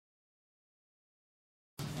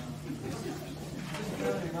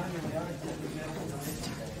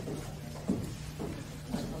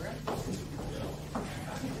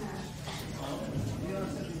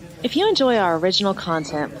If you enjoy our original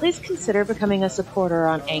content, please consider becoming a supporter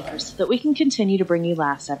on Anchor so that we can continue to bring you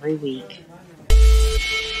laughs every week.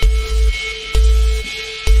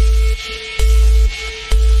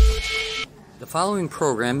 The following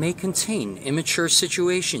program may contain immature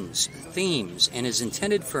situations, themes, and is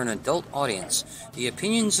intended for an adult audience. The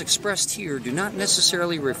opinions expressed here do not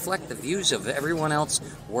necessarily reflect the views of everyone else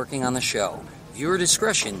working on the show. Viewer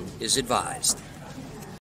discretion is advised.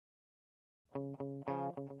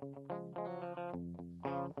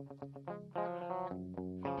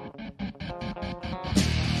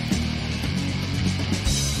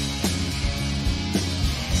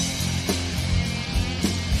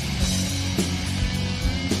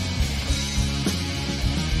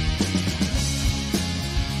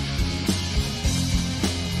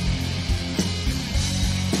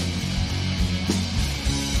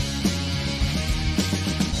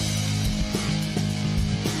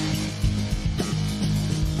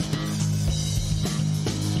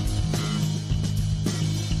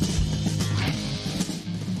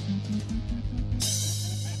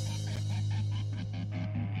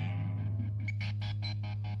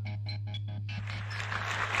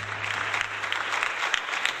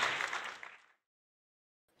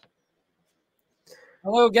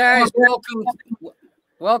 Hello, guys.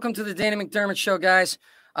 Welcome to the Dana McDermott Show, guys.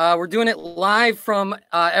 We're doing it live from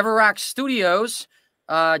Everrock Studios.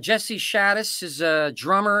 Jesse Shaddis is a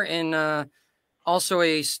drummer and also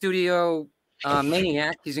a studio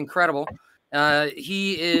maniac. He's incredible. This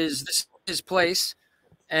is his place,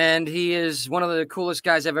 and he is one of the coolest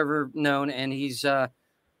guys I've ever known. And this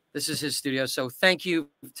is his studio. So thank you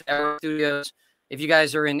to Everrock Studios. If you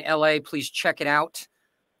guys are in LA, please check it out.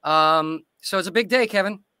 So it's a big day,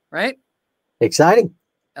 Kevin, right? Exciting.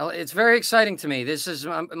 It's very exciting to me. This is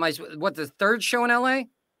the third show in LA?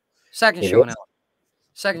 Second show in LA.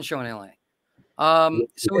 Second show in LA.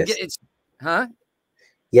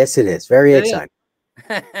 Yes, it is. Very exciting.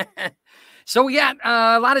 So we got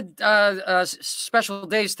a lot of special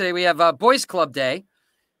days today. We have Boys Club Day.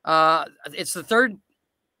 It's the third.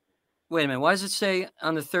 Wait a minute. Why does it say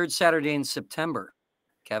on the third Saturday in September,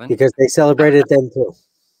 Kevin? Because they celebrated them too.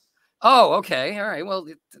 Oh, okay. All right. Well,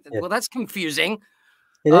 that's confusing.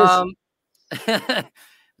 It is.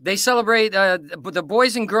 They celebrate the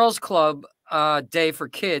Boys and Girls Club Day for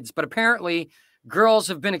kids, but apparently girls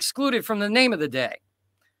have been excluded from the name of the day.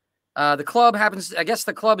 The club I guess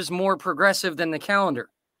the club is more progressive than the calendar.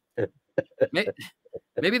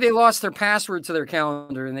 Maybe they lost their password to their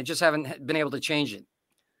calendar and they just haven't been able to change it.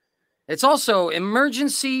 It's also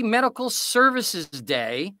Emergency Medical Services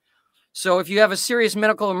Day. So if you have a serious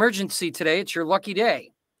medical emergency today, it's your lucky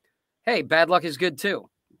day. Hey, bad luck is good too,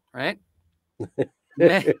 right?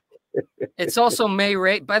 It's also May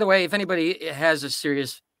Ray. By the way, if anybody has a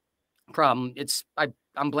serious problem,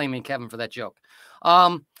 I'm blaming Kevin for that joke.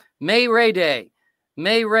 May Ray Day.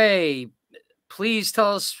 May Ray, please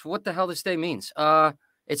tell us what the hell this day means.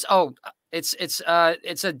 It's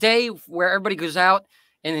a day where everybody goes out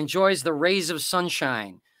and enjoys the rays of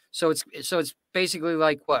sunshine. So it's basically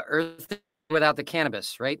like what, Earth Day without the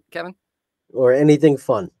cannabis, right, Kevin? Or anything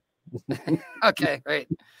fun. Okay, right.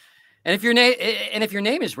 And if your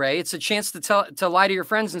name is Ray, it's a chance to lie to your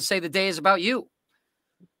friends and say the day is about you.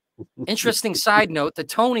 Interesting side note: the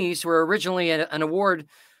Tonys were originally an award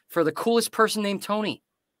for the coolest person named Tony.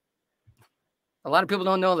 A lot of people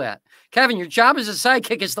don't know that. Kevin, your job as a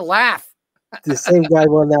sidekick is to laugh. The same guy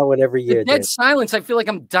won that one every year. Dead silence. I feel like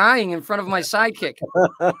I'm dying in front of my sidekick.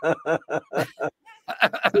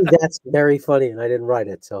 That's very funny, and I didn't write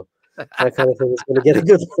it, so that kind of thing is going to get a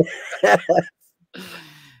good.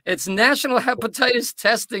 It's National Hepatitis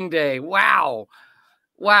Testing Day. Wow.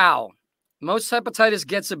 Most hepatitis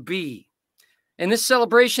gets a B. In this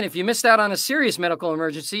celebration, if you missed out on a serious medical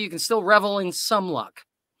emergency, you can still revel in some luck.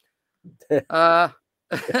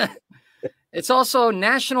 It's also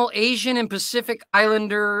National Asian and Pacific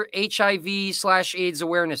Islander HIV/AIDS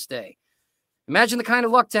Awareness Day. Imagine the kind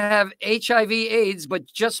of luck to have HIV/AIDS, but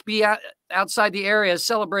just be outside the area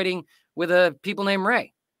celebrating with a people named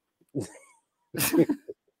Ray.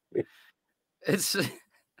 It's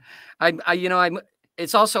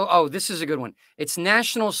also, this is a good one. It's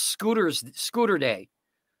National Scooter Day.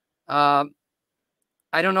 I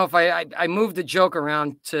don't know if I moved the joke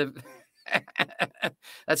around to,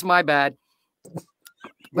 that's my bad.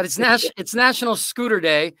 But it's National Scooter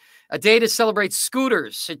Day, a day to celebrate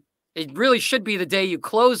scooters. It really should be the day you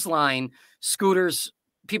clothesline scooters,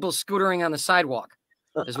 people scootering on the sidewalk,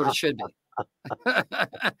 is what it should be.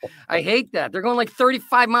 I hate that. They're going like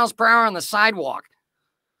 35 miles per hour on the sidewalk.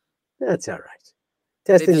 That's all right.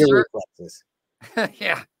 Testing your reflexes.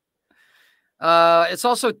 Yeah. It's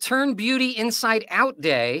also Turn Beauty Inside Out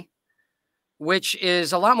Day, which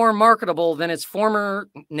is a lot more marketable than its former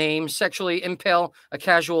name, Sexually Impale a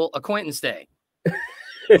Casual Acquaintance Day.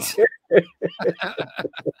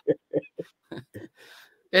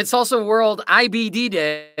 It's also World IBD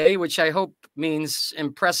Day, which I hope means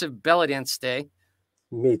Impressive Belly Dance Day.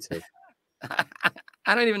 Me too.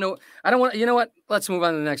 I don't even know. I don't want. You know what? Let's move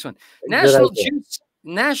on to the next one.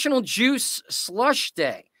 National Juice Slush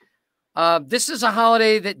Day. This is a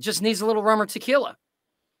holiday that just needs a little rum or tequila.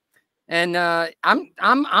 And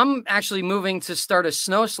I'm actually moving to start a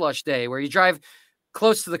snow slush day where you drive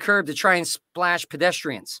close to the curb to try and splash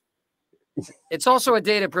pedestrians. It's also a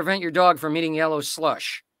day to prevent your dog from eating yellow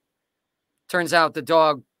slush. Turns out the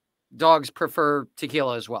dogs prefer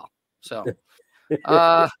tequila as well. So,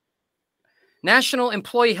 National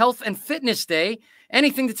Employee Health and Fitness Day.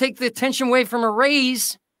 Anything to take the attention away from a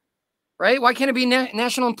raise, right? Why can't it be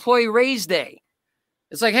National Employee Raise Day?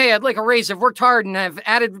 It's like, hey, I'd like a raise. I've worked hard and I've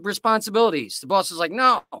added responsibilities. The boss is like,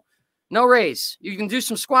 no raise. You can do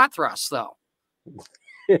some squat thrusts, though.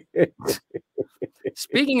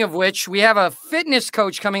 Speaking of which, we have a fitness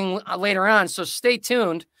coach coming later on, so stay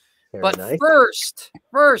tuned. Very but nice.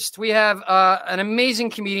 first, we have an amazing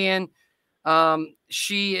comedian.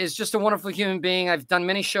 She is just a wonderful human being. I've done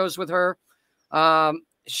many shows with her.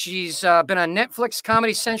 She's been on Netflix,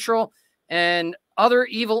 Comedy Central, and other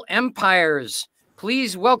evil empires.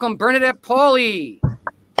 Please welcome Bernadette Pauley.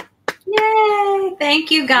 Yay! Thank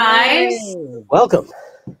you, guys. Hey, welcome.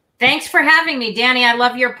 Thanks for having me, Danny. I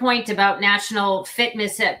love your point about National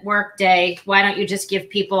Fitness at Work Day. Why don't you just give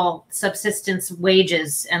people subsistence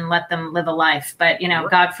wages and let them live a life? But, you know,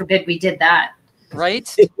 God forbid we did that.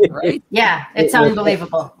 Right? Right? Yeah, it's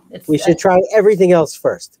unbelievable. We should try everything else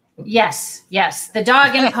first. Yes. The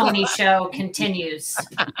Dog and Pony Show continues.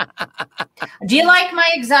 Do you like my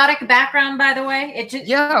exotic background, by the way?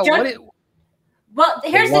 Well,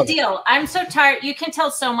 here's the deal. I'm so tired. You can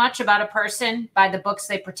tell so much about a person by the books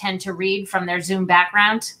they pretend to read from their Zoom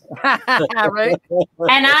background. Right?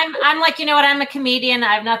 And I'm like, you know what? I'm a comedian.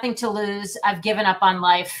 I have nothing to lose. I've given up on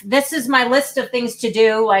life. This is my list of things to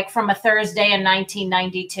do, like from a Thursday in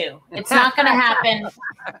 1992. It's not going to happen.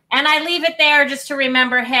 And I leave it there just to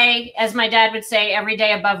remember, hey, as my dad would say, every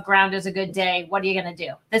day above ground is a good day. What are you going to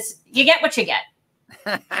do? You get what you get.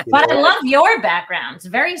 But I love your background. It's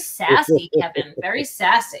very sassy, Kevin. Very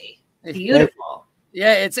sassy. Beautiful.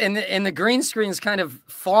 Yeah, it's and the green screen is kind of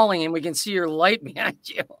falling, and we can see your light behind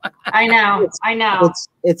you. I know.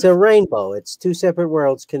 It's a rainbow. It's two separate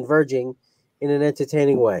worlds converging in an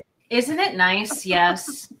entertaining way. Isn't it nice?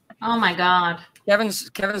 Yes. Oh my God. Kevin's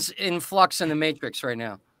in flux in the Matrix right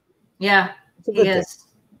now. Yeah, he is.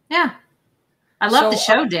 Yeah. I love the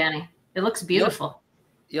show, Danny. It looks beautiful.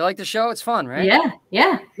 You like the show? It's fun, right?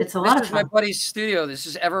 Yeah. It's a lot of fun. This is my buddy's studio. This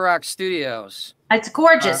is Everrock Studios. It's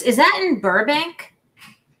gorgeous. Is that in Burbank?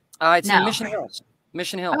 It's in Mission Hills.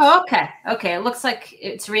 Mission Hills. Oh, okay. It looks like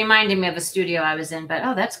it's reminding me of a studio I was in,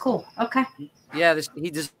 but that's cool. Okay. Yeah, he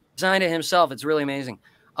designed it himself. It's really amazing.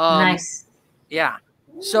 Nice. Yeah.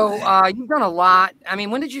 So you've done a lot. I mean,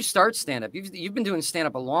 when did you start stand-up? You've been doing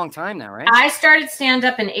stand-up a long time now, right? I started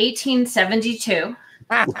stand-up in 1872.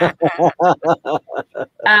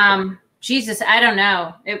 Jesus, I don't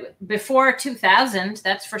know. Before 2000,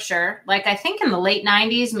 that's for sure. Like, I think in the late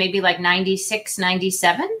 90s, maybe like 96,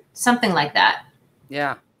 97, something like that.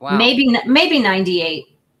 Yeah. Wow. Maybe 98.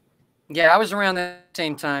 Yeah, I was around the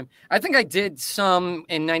same time. I think I did some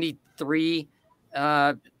in 93,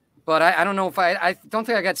 but I don't know if I don't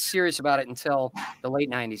think I got serious about it until the late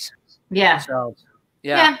 90s. Yeah. So,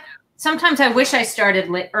 yeah. Sometimes I wish I started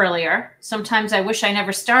earlier. Sometimes I wish I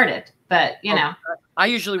never started, but you know. I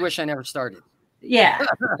usually wish I never started. Yeah.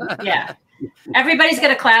 Yeah. Everybody's got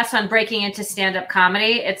a class on breaking into stand-up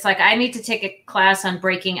comedy. It's like, I need to take a class on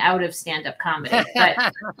breaking out of stand-up comedy,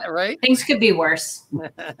 but right? Things could be worse.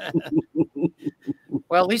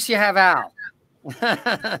 Well, at least you have Al.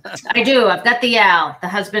 I do. I've got the Al, the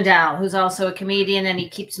husband Al, who's also a comedian, and he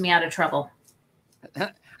keeps me out of trouble.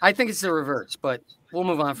 I think it's the reverse, but we'll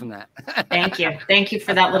move on from that. Thank you. Thank you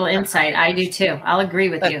for that little insight. I do too. I'll agree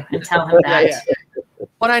with you and tell him that. Yeah.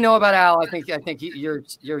 What I know about Al, I think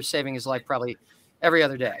you're saving his life probably every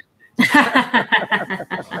other day.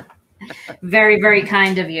 Very, very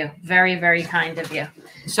kind of you. Very, very kind of you.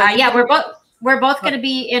 So we're both going to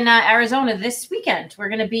be in Arizona this weekend. We're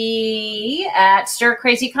going to be at Stir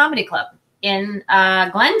Crazy Comedy Club in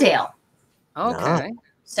Glendale. Okay.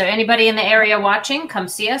 So anybody in the area watching, come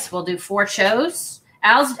see us. We'll do 4 shows.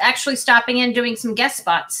 Al's actually stopping in doing some guest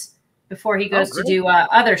spots before he goes to do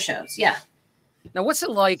other shows. Yeah. Now, what's it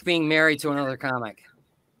like being married to another comic?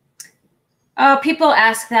 Oh, people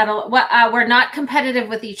ask that a lot. Well, we're not competitive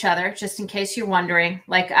with each other, just in case you're wondering.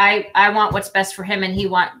 Like I want what's best for him, and he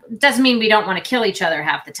doesn't mean we don't want to kill each other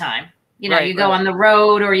half the time. You know, you go on the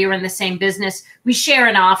road or you're in the same business. We share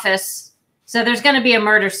an office, so there's going to be a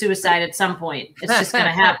murder-suicide at some point. It's just going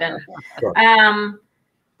to happen. Sure.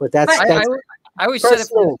 But that's I always said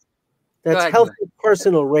that's healthy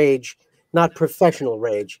personal rage, not professional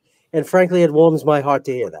rage. And frankly, it warms my heart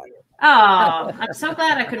to hear that. Oh, I'm so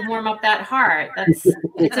glad I could warm up that heart.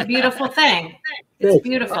 It's a beautiful thing. It's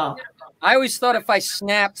beautiful. I always thought if I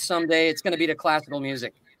snapped someday, it's going to be to classical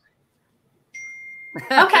music.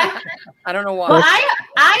 Okay. I don't know why. Well,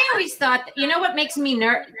 I always thought, you know what makes me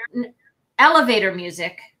elevator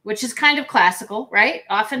music, which is kind of classical, right?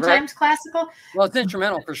 Oftentimes classical. Well, it's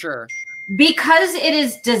instrumental for sure. Because it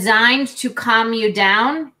is designed to calm you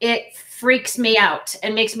down, it freaks me out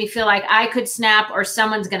and makes me feel like I could snap or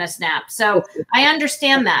someone's going to snap. So I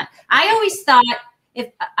understand that. I always thought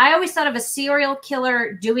of a serial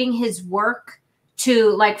killer doing his work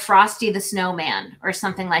to like Frosty the Snowman or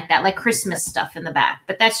something like that, like Christmas stuff in the back.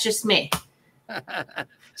 But that's just me.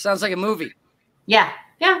 Sounds like a movie. Yeah.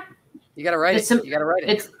 Yeah. You got to write it. You got to write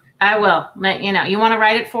it. I will. You know, you want to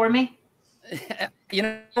write it for me? You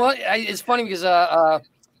know what? It's funny because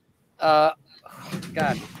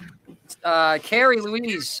Carrie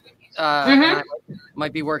Louise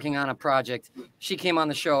might be working on a project. She came on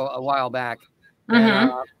the show a while back.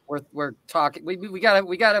 And, we're talking. We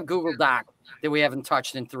got a Google Doc that we haven't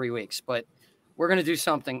touched in 3 weeks, but we're gonna do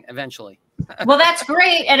something eventually. Well, that's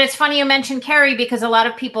great, and it's funny you mentioned Carrie because a lot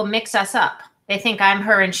of people mix us up. They think I'm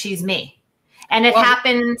her and she's me. And it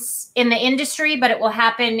happens in the industry, but it will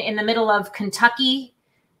happen in the middle of Kentucky.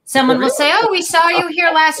 Someone will say, "Oh, we saw you here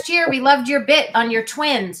last year. We loved your bit on your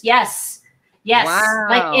twins." Yes. Yes. Wow.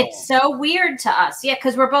 Like it's so weird to us. Yeah.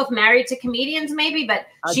 Cause we're both married to comedians maybe, but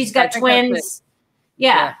she's got twins.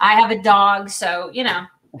 Yeah. I have a dog. So, you know.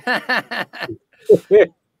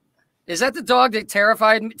 Is that the dog that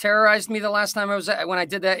terrorized me the last time when I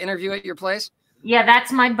did that interview at your place? Yeah.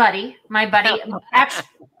 That's my buddy. Actually,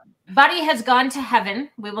 Buddy has gone to heaven.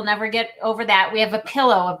 We will never get over that. We have a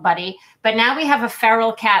pillow of Buddy, but now we have a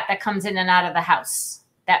feral cat that comes in and out of the house.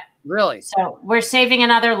 Really? So we're saving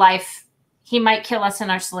another life. He might kill us in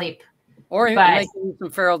our sleep. Or he might give you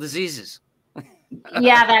some feral diseases.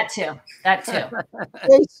 Yeah, that too. That too.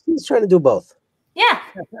 He's trying to do both. Yeah.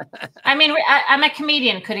 I mean, I'm a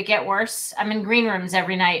comedian. Could it get worse? I'm in green rooms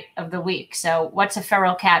every night of the week. So what's a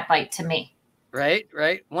feral cat bite to me? Right,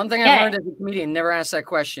 right. One thing I've learned as a comedian, never ask that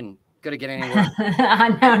question. Could it get anywhere?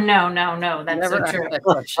 No. That's never so true. That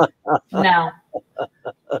question. No.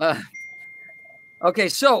 Okay,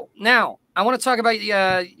 so now I want to talk about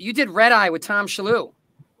you did Red Eye with Tom Shalhoub.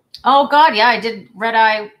 Oh God, yeah, I did Red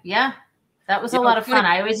Eye. Yeah, that was a lot of fun.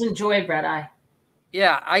 I always enjoyed Red Eye.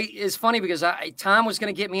 Yeah, it's funny because Tom was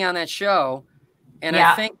going to get me on that show, and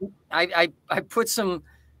I think I put some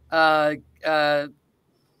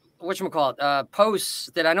whatchamacallit, posts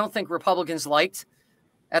that I don't think Republicans liked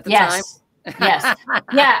at the time. Yes.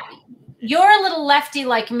 Yeah. You're a little lefty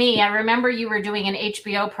like me. I remember you were doing an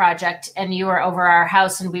HBO project and you were over our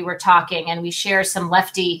house and we were talking and we share some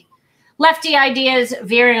lefty ideas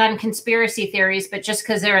veering on conspiracy theories, but just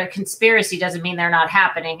because they're a conspiracy doesn't mean they're not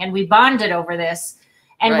happening. And we bonded over this.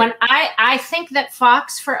 And when I think that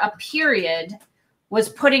Fox for a period was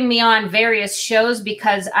putting me on various shows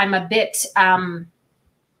because I'm a bit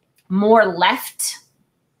more left,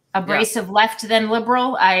 abrasive left than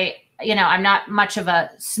liberal. I'm not much of a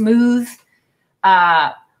smooth,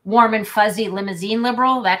 warm and fuzzy limousine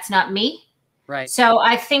liberal. That's not me. Right. So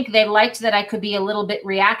I think they liked that I could be a little bit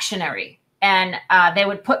reactionary and they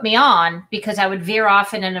would put me on because I would veer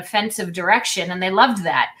off in an offensive direction and they loved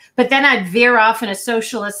that. But then I'd veer off in a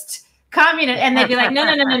socialist communist and they'd be like, no.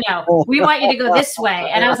 We want you to go this way.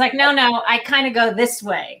 And I was like, no, I kind of go this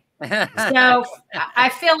way. So I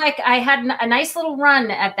feel like I had a nice little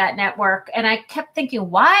run at that network and I kept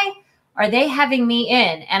thinking, why are they having me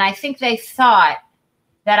in? And I think they thought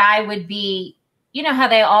that I would be, you know how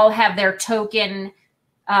they all have their token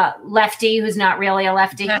lefty who's not really a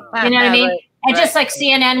lefty. You know what I mean? Right, and just like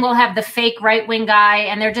CNN will have the fake right-wing guy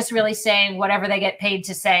and they're just really saying whatever they get paid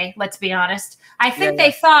to say, let's be honest. I think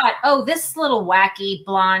they thought, oh, this little wacky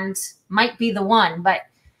blonde might be the one. But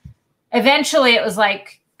eventually it was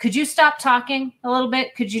like, could you stop talking a little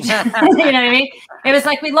bit? Could you, you know what I mean? It was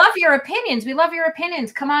like, we love your opinions. We love your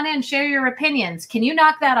opinions. Come on in, share your opinions. Can you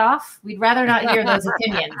knock that off? We'd rather not hear those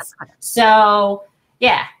opinions. So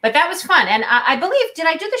yeah, but that was fun. And I believe, did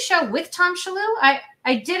I do the show with Tom Shalhoub?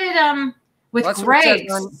 I did it with Greg.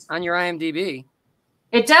 On your IMDb.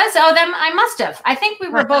 It does? Oh, then I must have. I think we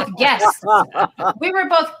were both guests. We were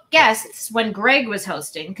both guests when Greg was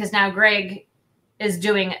hosting, because now Greg is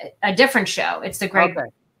doing a different show. It's the Greg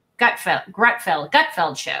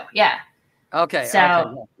Gutfeld show. Yeah. Okay.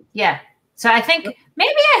 So, yeah. So I think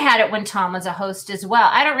maybe I had it when Tom was a host as well.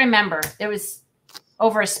 I don't remember. It was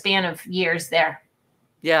over a span of years there.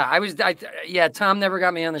 Yeah, yeah, Tom never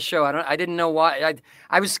got me on the show. I didn't know why.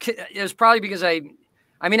 It was probably because I'm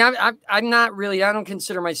not really, I don't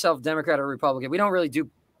consider myself Democrat or Republican. We don't really do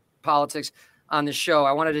politics on the show.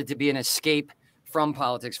 I wanted it to be an escape from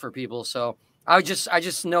politics for people. So I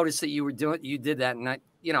just noticed that you did that. And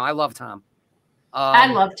I love Tom.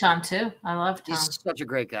 I love Tom too. I love Tom. He's such a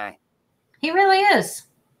great guy. He really is.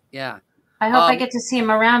 Yeah. I hope I get to see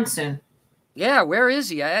him around soon. Yeah, where is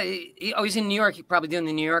he? He's in New York. He's probably doing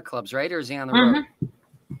the New York clubs, right? Or is he on the road?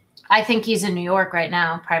 I think he's in New York right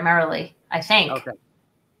now, primarily. I think.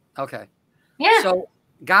 Okay. Yeah. So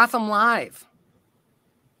Gotham Live.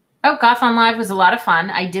 Oh, Gotham Live was a lot of fun.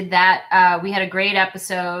 I did that. We had a great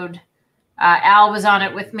episode. Al was on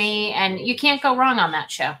it with me, and you can't go wrong on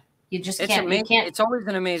that show. You just can't. You can't. It's always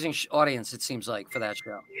an amazing audience, it seems like, for that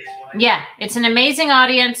show. Yeah, it's an amazing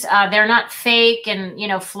audience. They're not fake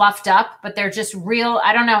and fluffed up, but they're just real.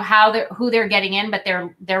 I don't know who they're getting in, but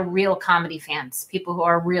they're real comedy fans. People who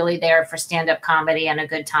are really there for stand-up comedy and a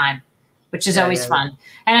good time, which is always fun.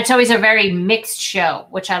 And it's always a very mixed show,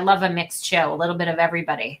 which I love. A mixed show, a little bit of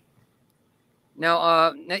everybody.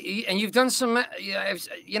 Now, and you've done some. I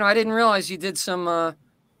didn't realize you did some.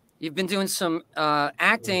 You've been doing some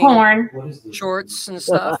acting, porn, shorts and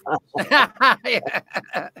stuff.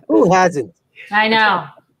 Who hasn't? I know,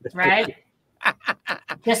 right?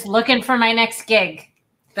 Just looking for my next gig.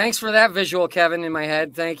 Thanks for that visual, Kevin, in my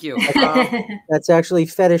head. Thank you. That's actually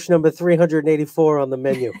fetish number 384 on the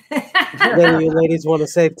menu. Many of you ladies want to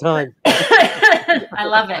save time. I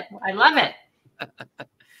love it. I love it.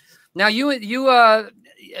 Now, it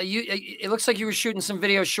looks like you were shooting some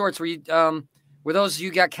video shorts. Were those, you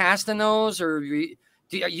got cast in those, or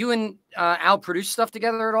you and Al produce stuff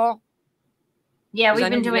together at all? Yeah, we've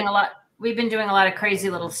been doing a lot. We've been doing a lot of crazy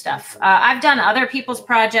little stuff. I've done other people's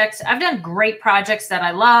projects. I've done great projects that I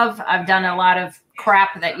love. I've done a lot of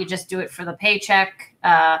crap that you just do it for the paycheck.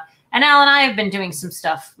 And Al and I have been doing some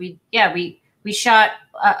stuff. We shot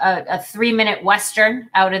a 3-minute Western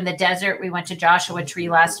out in the desert. We went to Joshua Tree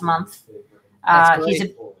last month.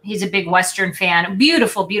 He's a big Western fan.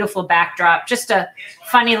 Beautiful, beautiful backdrop. Just a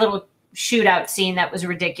funny little shootout scene that was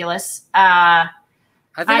ridiculous. I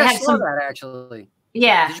think I saw that actually.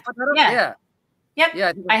 Yeah. Did you put that up? Yeah. Yep.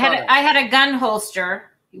 Yeah. I had a gun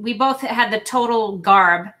holster. We both had the total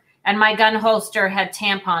garb, and my gun holster had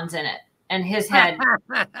tampons in it, and his had.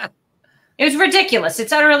 It was ridiculous.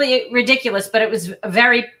 It's utterly ridiculous, but it was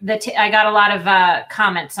I got a lot of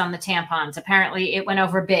comments on the tampons. Apparently, it went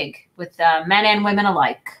over big with men and women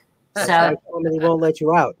alike. So they won't let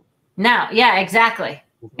you out. No, yeah, exactly.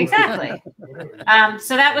 So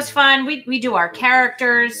that was fun. We do our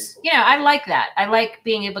characters. I like that. I like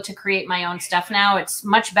being able to create my own stuff now. It's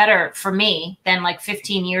much better for me than like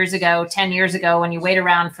 15 years ago, 10 years ago, when you wait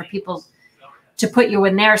around for people to put you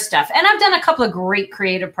in their stuff. And I've done a couple of great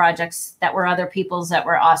creative projects that were other people's that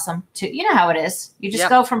were awesome too. You know how it is. You just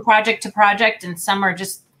go from project to project, and some are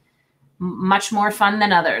just much more fun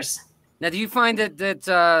than others. Now, do you find that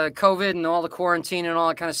COVID and all the quarantine and all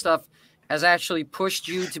that kind of stuff has actually pushed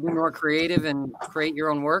you to be more creative and create your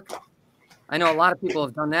own work? I know a lot of people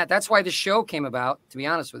have done that. That's why the show came about, to be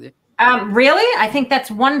honest with you. Really? I think that's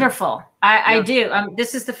wonderful. I do.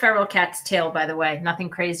 This is the feral cat's tail, by the way. Nothing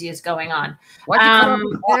crazy is going on. Why'd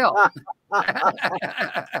you cut off the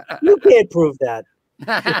tail? You can't prove that.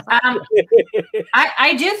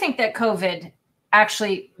 I do think that COVID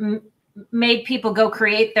actually made people go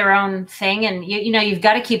create their own thing. And, you've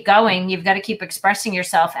got to keep going. You've got to keep expressing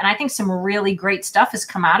yourself. And I think some really great stuff has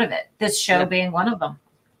come out of it, this show being one of them.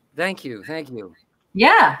 Thank you. Thank you.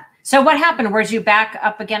 Yeah. So what happened? Were you back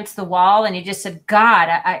up against the wall and you just said, God,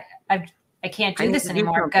 I can't do this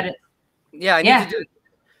anymore. I've got it. Yeah. I need to do it.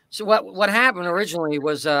 So what happened originally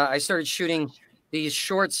was I started shooting these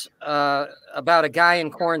shorts about a guy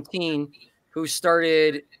in quarantine who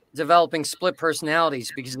started developing split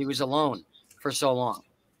personalities because he was alone for so long.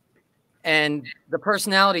 And the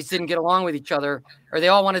personalities didn't get along with each other, or they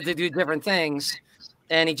all wanted to do different things,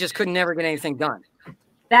 and he just couldn't never get anything done.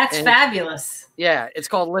 That's fabulous. Yeah, it's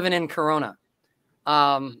called Living in Corona.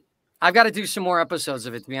 I've got to do some more episodes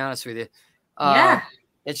of it, to be honest with you. Yeah.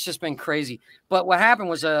 It's just been crazy. But what happened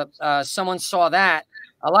was someone saw that.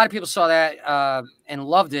 A lot of people saw that and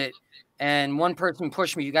loved it. And one person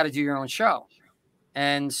pushed me, you got to do your own show.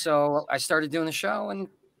 And so I started doing the show, and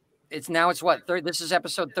it's what? This is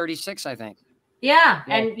episode 36, I think. Yeah.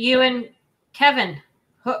 And you and Kevin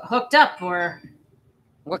hooked up, or...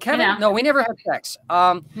 Well, Kevin, no, we never had sex.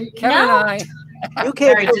 Kevin and I... You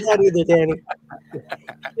can't do that either, Danny.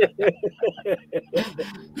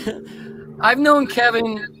 I've known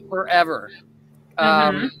Kevin forever.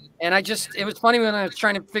 And it was funny when I was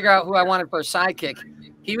trying to figure out who I wanted for a sidekick.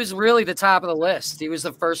 He was really the top of the list. He was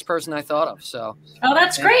the first person I thought of. So. Oh,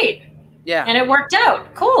 that's great. Yeah. And it worked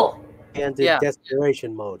out. Cool. Into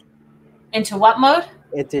desperation mode. Into what mode?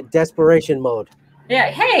 Into desperation mode.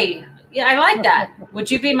 Yeah. Hey, yeah, I like that.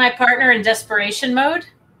 Would you be my partner in desperation mode?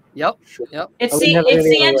 Yep. It's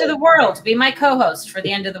the end of the world. Be my co-host for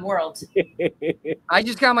the end of the world. I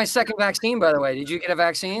just got my second vaccine, by the way. Did you get a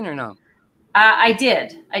vaccine or no? I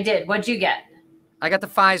did. What'd you get? I got the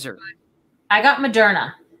Pfizer. I got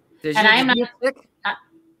Moderna. Did you get sick?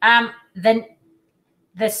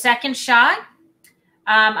 The second shot,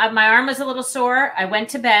 my arm was a little sore. I went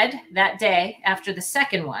to bed that day after the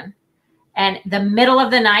second one, and the middle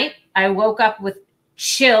of the night, I woke up with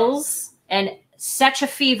chills and such a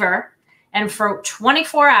fever. And for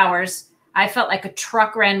 24 hours, I felt like a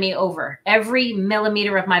truck ran me over. Every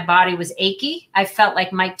millimeter of my body was achy. I felt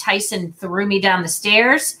like Mike Tyson threw me down the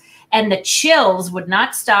stairs, and the chills would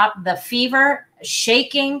not stop, the fever,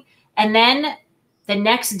 shaking. And then the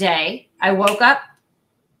next day I woke up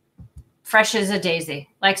fresh as a daisy.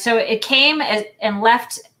 So it came and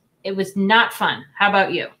left. It was not fun. How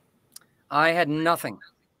about you? I had nothing.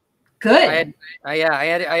 Good. I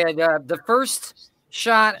had the first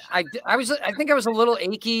shot. I think I was a little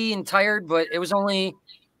achy and tired, but it was only,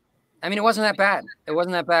 it wasn't that bad. It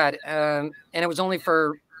wasn't that bad. And it was only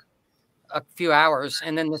for a few hours.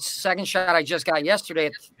 And then the second shot I just got yesterday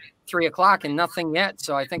at 3 o'clock and nothing yet.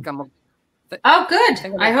 So I think I'm. Oh,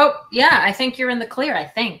 good. I hope. Yeah. I think you're in the clear. I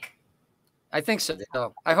think so.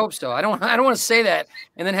 I hope so. I don't want to say that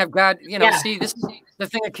and then have God, see, this is the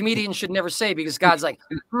thing a comedian should never say, because God's like,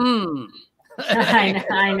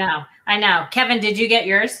 I know. Kevin, did you get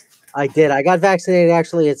yours? I did. I got vaccinated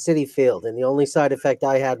actually at Citi Field, and the only side effect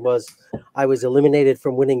I had was I was eliminated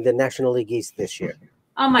from winning the National League East this year.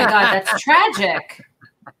 Oh my God, that's tragic.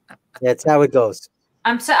 That's how it goes.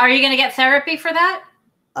 Are you going to get therapy for that?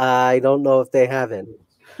 I don't know if they have it.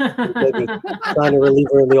 Maybe trying to relieve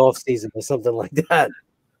her in the off season or something like that.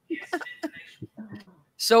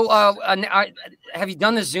 So, have you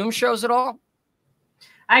done the Zoom shows at all?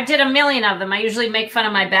 I did a million of them. I usually make fun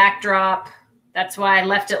of my backdrop. That's why I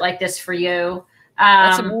left it like this for you.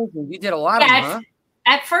 That's amazing. You did a lot of them, huh?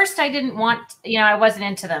 At first, I didn't want, I wasn't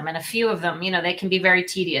into them. And a few of them, they can be very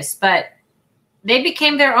tedious. But they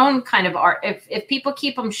became their own kind of art. If people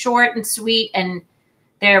keep them short and sweet and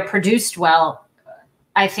they're produced well,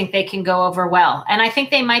 I think they can go over well. And I think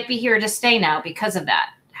they might be here to stay now because of that.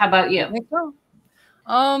 How about you? I think so.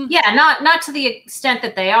 Yeah, not to the extent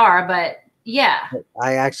that they are, but yeah.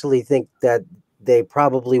 I actually think that they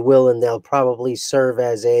probably will, and they'll probably serve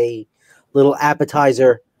as a little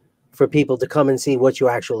appetizer for people to come and see what you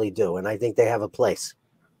actually do. And I think they have a place.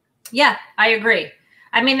 Yeah, I agree.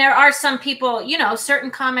 There are some people,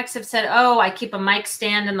 certain comics have said, oh, I keep a mic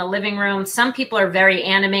stand in the living room. Some people are very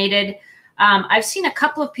animated. I've seen a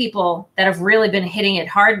couple of people that have really been hitting it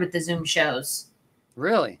hard with the Zoom shows.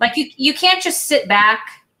 Really? Like you can't just sit back.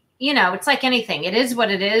 It's like anything. It is what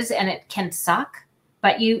it is, and it can suck,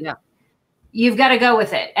 but you've got to go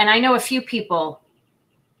with it. And I know a few people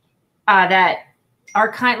that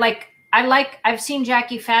are I've seen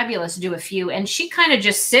Jackie Fabulous do a few, and she kind of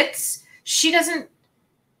just sits. She's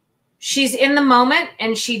in the moment,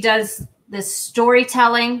 and she does this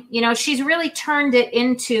storytelling. She's really turned it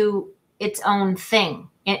into its own thing,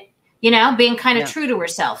 being kind of true to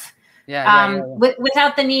herself.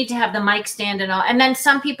 Without the need to have the mic stand and all. And then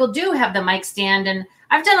some people do have the mic stand, and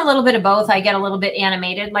I've done a little bit of both. I get a little bit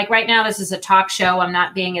animated. Like right now, this is a talk show. I'm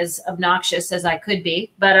not being as obnoxious as I could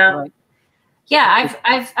be, but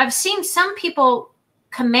I've seen some people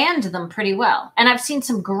command them pretty well, and I've seen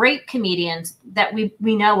some great comedians that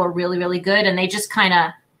we know are really, really good, and they just kind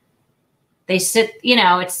of they sit.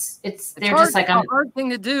 They're just like a hard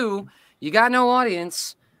thing to do. You got no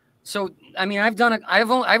audience. So, I've done it.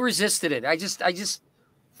 I resisted it. I just,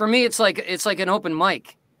 for me, it's like an open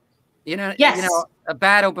mic, Yes. A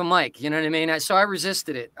bad open mic. You know what I mean? So I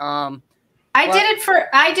resisted it. I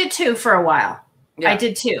did too for a while. I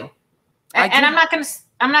did too. And I'm not going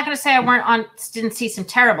to say I didn't see some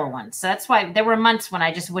terrible ones. So that's why there were months when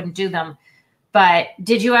I just wouldn't do them. But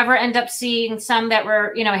did you ever end up seeing some that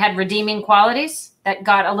were, had redeeming qualities that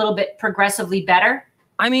got a little bit progressively better?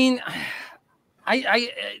 I mean,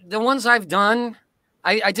 the ones I've done,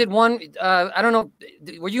 I did one. I don't know.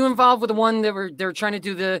 Were you involved with the one that they were trying to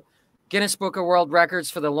do the Guinness Book of World Records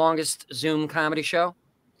for the longest Zoom comedy show?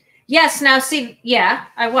 Yes. Now, see, yeah,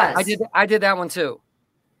 I was. I did that one too.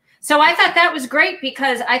 So I thought that was great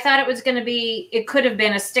because I thought it could have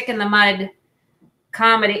been a stick in the mud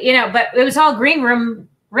comedy, but it was all green room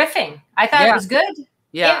riffing. I thought it was good.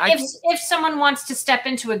 Yeah. If someone wants to step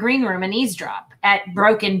into a green room and eavesdrop at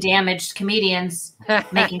broken, damaged comedians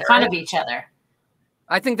making fun of each other.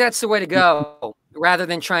 I think that's the way to go rather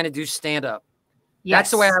than trying to do stand up. Yes.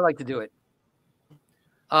 That's the way I like to do it.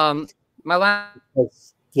 My last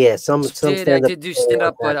I did do stand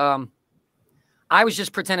up, but I was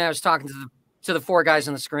just pretending I was talking to the four guys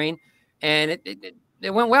on the screen, and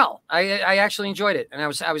it went well. I actually enjoyed it, and I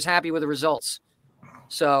was happy with the results.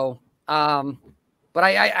 So, but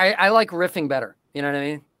I like riffing better. You know what I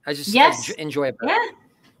mean? I just enjoy it better.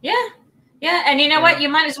 Yeah. And you know what? You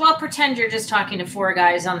might as well pretend you're just talking to four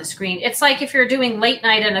guys on the screen. It's like if you're doing late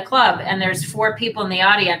night in a club and there's four people in the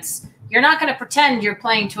audience, you're not going to pretend you're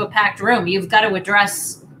playing to a packed room. You've got to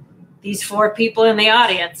address these four people in the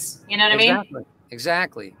audience. You know what I mean?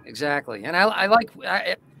 Exactly. And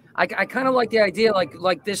I kind of like the idea,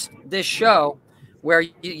 like this show where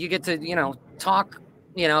you get to, talk,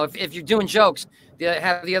 if you're doing jokes,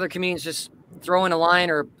 have the other comedians just throw in a line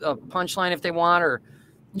or a punchline if they want, or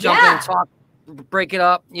jump in and talk, break it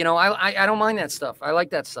up. I don't mind that stuff. I like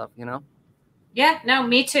that stuff, Yeah, no,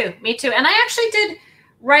 me too. And I actually did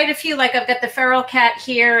write a few, like I've got the feral cat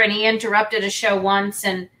here and he interrupted a show once,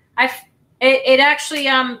 and it actually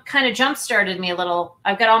kind of jump started me a little.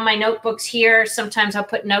 I've got all my notebooks here. Sometimes I'll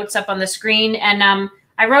put notes up on the screen, and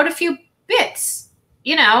I wrote a few bits,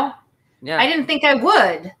 Yeah. I didn't think I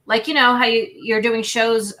would. Like, how you're doing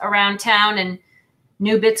shows around town and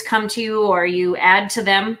new bits come to you or you add to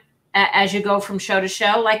them as you go from show to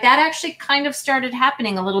show. Like that actually kind of started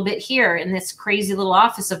happening a little bit here in this crazy little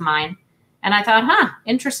office of mine. And I thought,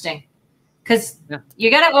 interesting. Because you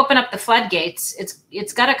got to open up the floodgates.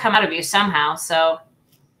 It's got to come out of you somehow. So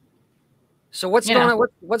what's going on?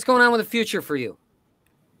 What's going on with the future for you?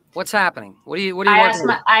 What's happening? What are you working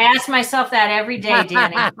on? I ask myself that every day,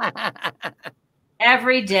 Danny.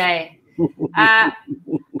 Every day.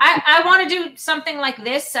 I want to do something like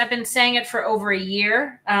this. I've been saying it for over a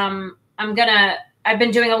year. I've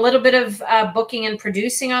been doing a little bit of booking and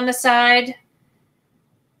producing on the side.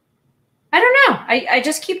 I don't know. I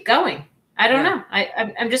just keep going. I don't know.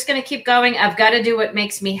 I'm just going to keep going. I've got to do what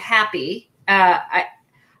makes me happy. I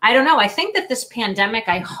don't know. I think that this pandemic,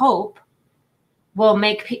 I hope, will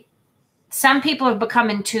make some people have become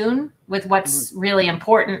in tune with what's really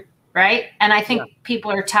important, right? And I think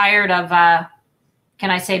people are tired of, can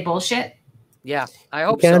I say bullshit? Yeah, I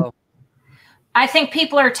hope so. I think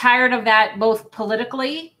people are tired of that, both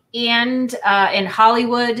politically and in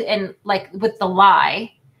Hollywood and like with the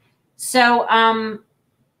lie. So,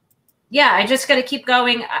 I just got to keep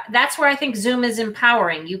going. That's where I think Zoom is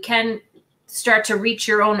empowering. You can start to reach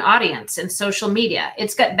your own audience in social media.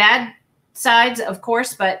 It's got bad sides, of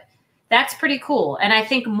course, but that's pretty cool. And I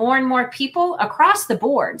think more and more people across the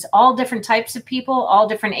boards, all different types of people, all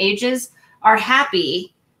different ages, are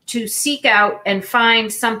happy to seek out and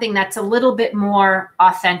find something that's a little bit more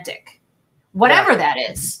authentic, whatever that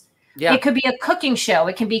is. Yeah. It could be a cooking show.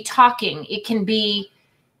 It can be talking. It can be,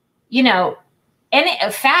 any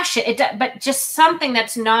fashion, but just something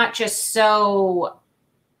that's not just so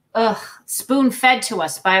spoon-fed to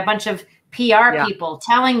us by a bunch of PR people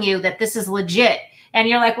telling you that this is legit. And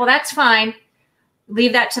you're like, well, that's fine.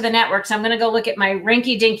 Leave that to the networks. I'm going to go look at my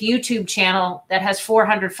rinky-dink YouTube channel that has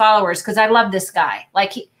 400 followers because I love this guy.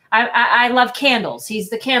 Like, I love candles. He's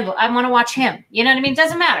the candle. I want to watch him. You know what I mean? It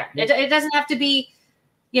doesn't matter. It doesn't have to be,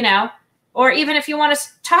 or even if you want to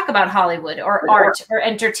talk about Hollywood or art or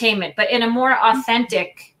entertainment, but in a more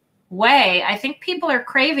authentic way. I think people are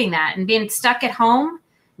craving that, and being stuck at home,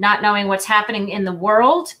 not knowing what's happening in the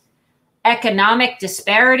world. Economic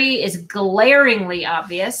disparity is glaringly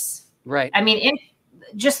obvious. Right. I mean,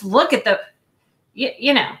 just look at the,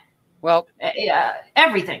 well,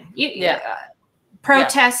 everything.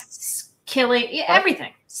 Protests, killing,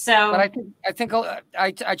 everything. So, but I think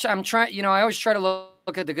I'm trying. I always try to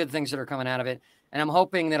look at the good things that are coming out of it, and I'm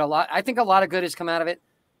hoping that I think a lot of good has come out of it.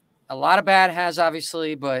 A lot of bad has,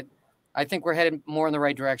 obviously, but I think we're headed more in the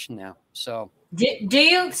right direction now. So, do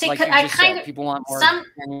you see? Like I kind of people want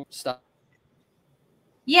more stuff.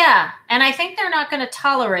 Yeah, and I think they're not going to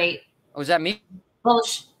tolerate. Oh, is that me?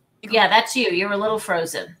 Bullshit. Yeah, that's you. You're a little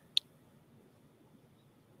frozen.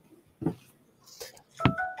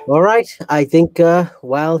 All right. I think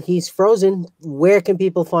while he's frozen, where can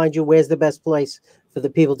people find you? Where's the best place for the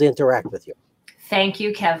people to interact with you? Thank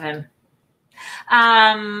you, Kevin.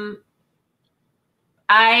 I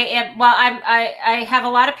have a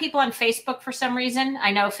lot of people on Facebook for some reason.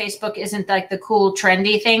 I know Facebook isn't like the cool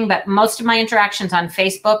trendy thing, but most of my interactions on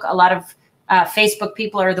Facebook, a lot of Facebook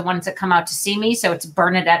people are the ones that come out to see me. So it's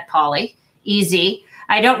Bernadette Pauley, easy.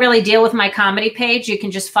 I don't really deal with my comedy page. You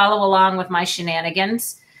can just follow along with my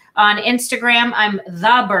shenanigans. On Instagram, I'm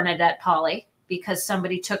the Bernadette Pauley because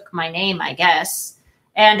somebody took my name, I guess.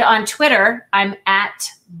 And on Twitter, I'm at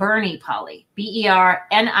Bernie Pauley, BerniePauley.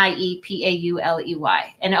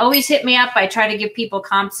 And always hit me up. I try to give people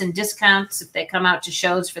comps and discounts if they come out to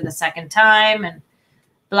shows for the second time and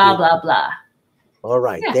blah, blah, blah. All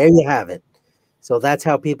right. Yeah. There you have it. So that's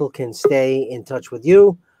how people can stay in touch with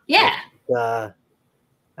you. Yeah.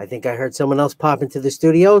 I think I heard someone else pop into the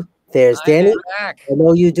studio. There's Danny. I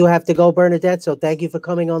know you do have to go, Bernadette, so thank you for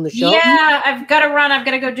coming on the show. Yeah, I've got to run. I've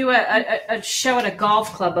got to go do a show at a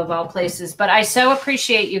golf club of all places. But I so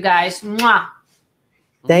appreciate you guys. Mwah.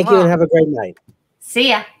 Thank you and have a great night. See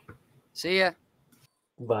ya. See ya.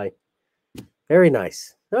 Bye. Very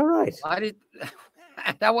nice. All right.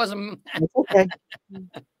 That wasn't... Okay.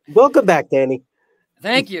 Welcome back, Danny.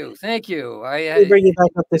 Thank you. Thank you. We'll bring you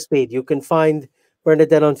back up to speed. You can find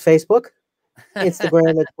Bernadette on Facebook,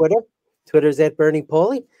 Instagram, and Twitter. Twitter's at Bernie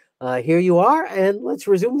Pauley. Here you are, and let's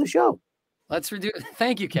resume the show.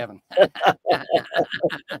 Thank you, Kevin.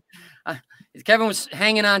 Kevin was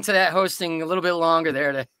hanging on to that hosting a little bit longer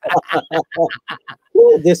there.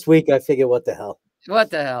 This week, I figure, what the hell?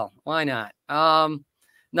 What the hell? Why not?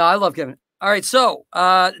 No, I love Kevin. All right, so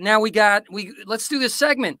now let's do this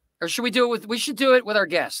segment, or should we do it with? We should do it with our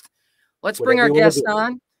guest. Let's bring our guest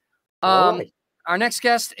on. Right. Our next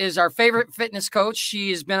guest is our favorite fitness coach. She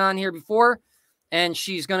has been on here before, and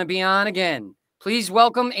she's going to be on again. Please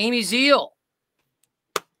welcome Amy Zeal.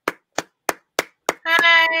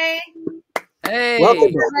 Hi. Hey. Welcome,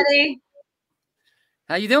 everybody.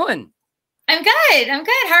 How you doing? I'm good.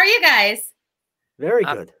 How are you guys? Very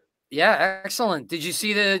good. Yeah, excellent. Did you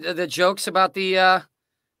see the jokes about the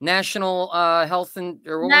National Health and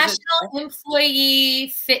National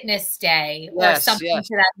Employee Fitness Day or something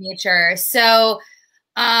to that nature? So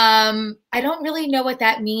I don't really know what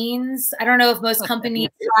that means. I don't know if most companies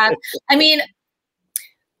have. I mean,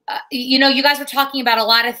 you guys were talking about a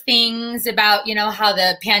lot of things about, how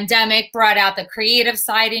the pandemic brought out the creative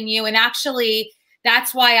side in you. And actually,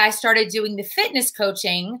 that's why I started doing the fitness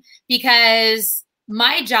coaching, because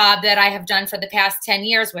my job that I have done for the past 10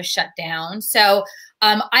 years was shut down. So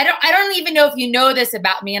I don't even know if you know this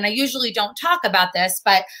about me, and I usually don't talk about this,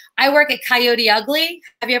 but I work at Coyote Ugly.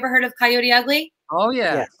 Have you ever heard of Coyote Ugly? Oh,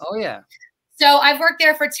 yeah. Yes. Oh, yeah. So I've worked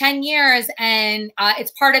there for 10 years, and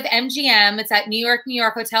it's part of MGM. It's at New York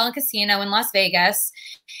Hotel and Casino in Las Vegas.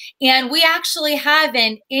 And we actually have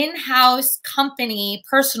an in-house company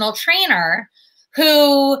personal trainer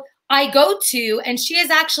who I go to, and she has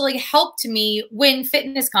actually helped me win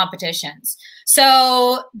fitness competitions.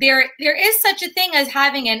 So there is such a thing as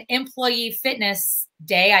having an employee fitness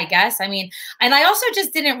day, I guess. I mean, and I also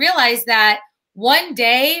just didn't realize that one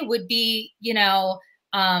day would be,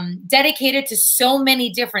 dedicated to so many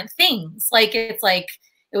different things. Like it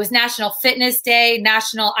was National Fitness Day,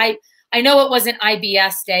 I know it wasn't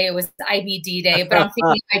IBS Day, it was IBD Day, but I'm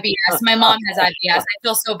thinking IBS. My mom has IBS. I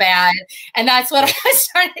feel so bad. And that's what I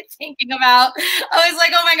started thinking about. I was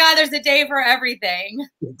like, oh my God, there's a day for everything.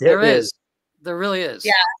 There is. There really is.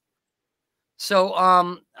 Yeah.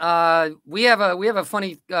 So we have a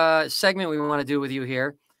funny segment we want to do with you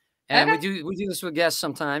here. And we do this with guests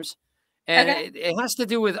sometimes. And it has to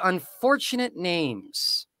do with unfortunate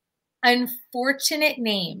names. Unfortunate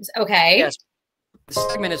names. Okay. Yes. The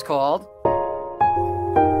segment is called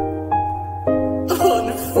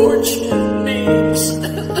Unfortunate Names.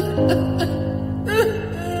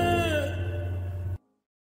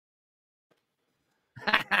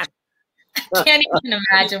 Can't even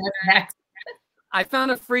imagine what's next. I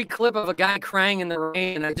found a free clip of a guy crying in the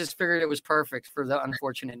rain, and I just figured it was perfect for the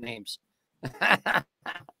unfortunate names.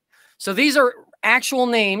 So these are actual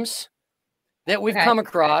names that we've come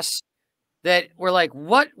across that we're like,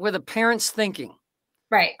 what were the parents thinking?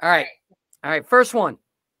 Right. All right. First one.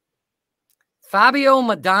 Fabio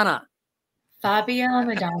Madonna. Fabio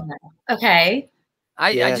Madonna. Okay.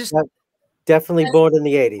 I just definitely born in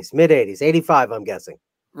the 80s, mid 80s, 85, I'm guessing.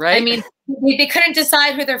 Right. I mean, they couldn't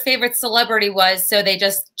decide who their favorite celebrity was, so they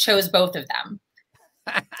just chose both of them.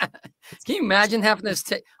 Can you imagine having this?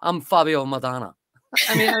 I'm Fabio Madonna.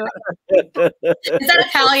 I mean, is that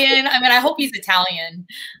Italian? I mean, I hope he's Italian.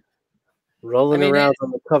 Rolling around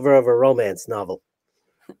on the cover of a romance novel.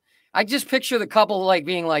 I just picture the couple like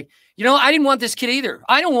being like, you know, I didn't want this kid either.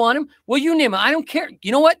 I don't want him. Well, you name him. I don't care.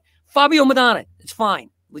 You know what? Fabio Madonna. It's fine.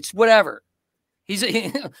 It's whatever.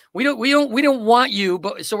 We don't want you,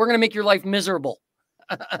 but so we're gonna make your life miserable.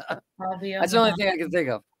 That's the only thing I can think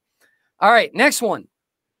of. All right, next one.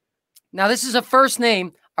 Now this is a first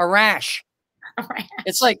name, Arash.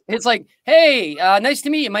 It's like, hey, nice to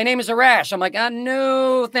meet you. My name is Arash. I'm like,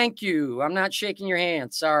 no, thank you. I'm not shaking your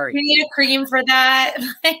hand. Sorry. You need a cream for that.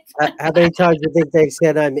 How many times do you think they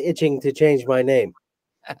said I'm itching to change my name?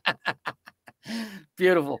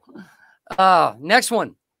 Beautiful. Next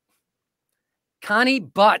one. Connie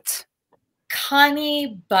Butt.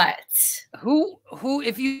 Connie Butt. Who,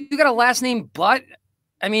 if you got a last name Butt,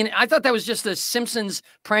 I mean, I thought that was just a Simpsons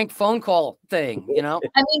prank phone call thing, you know?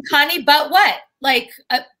 I mean, Connie Butt what? Like,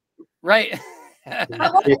 right. I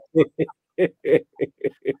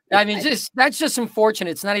mean, that's just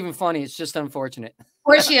unfortunate. It's not even funny. It's just unfortunate.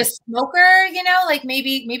 Or is she a smoker? You know, like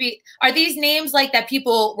maybe are these names like that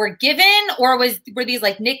people were given, or were these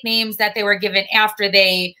like nicknames that they were given after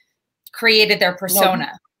they created their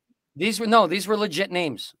persona? No, these were legit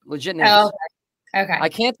names. Legit names. Oh, okay. I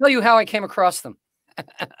can't tell you how I came across them.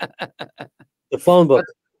 The phone book.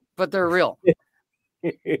 But they're real.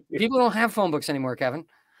 People don't have phone books anymore, Kevin.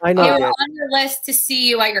 I know. They were on your list to see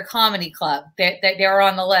you at your comedy club. They were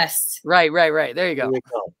on the list. Right. There you go.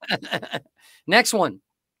 Next one.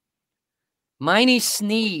 Miney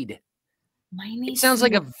Sneed. Miney. It sounds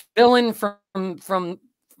like a villain from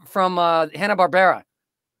Hanna-Barbera.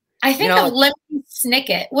 I think of Lemony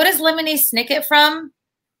Snicket. What is Lemony Snicket from?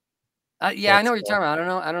 Yeah, I know what you're talking about.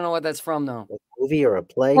 I don't know what that's from though. A movie or a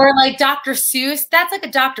play? Or like Dr. Seuss. That's like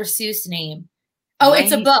a Dr. Seuss name. Oh,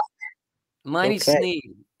 it's a book. Miney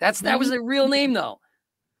Sneed. That was a real name though.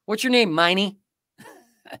 What's your name, Miney?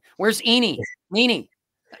 Where's Eenie? Meanie.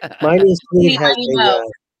 Miney Sneed has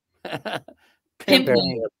a pimp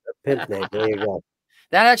name. Pimp name. There you go.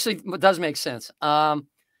 That actually does make sense.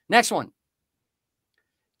 Next one.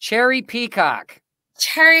 Cherry Peacock.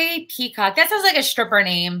 Cherry Peacock. That sounds like a stripper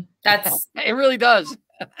name. It really does.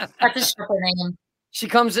 That's a stripper name. She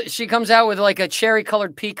comes out with like a cherry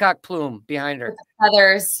colored peacock plume behind her. With the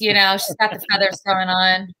feathers, you know, she's got the feathers going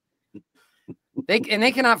on.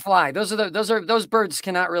 They cannot fly. Those birds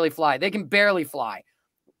cannot really fly. They can barely fly.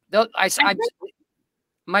 My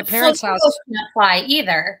parents' house cannot fly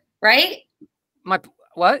either, right?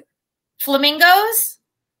 What? Flamingos?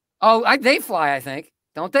 Oh, they fly, I think.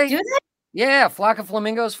 Don't they? Do they? Yeah, a flock of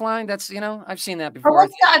flamingos flying. That's, I've seen that Or before.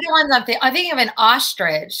 what's the other ones I'm thinking of? An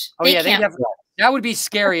ostrich. Oh, yeah, that would be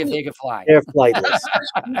scary if they could fly. They're flightless.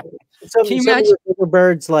 Some of the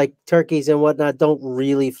birds, like turkeys and whatnot, don't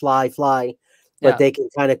really fly, but they can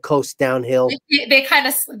kind of coast downhill. They kind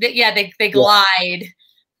of, they glide.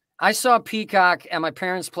 I saw a peacock at my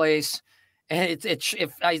parents' place, and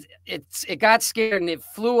it got scared and it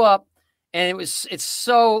flew up, and it's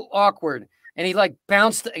so awkward. And he like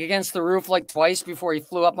bounced against the roof like twice before he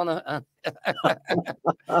flew up on the.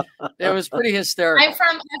 It was pretty hysterical. I'm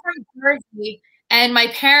from Jersey, and my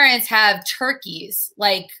parents have turkeys,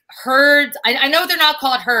 like herds. I know they're not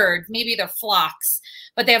called herds, maybe they're flocks,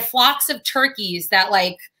 but they have flocks of turkeys that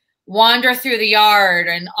like wander through the yard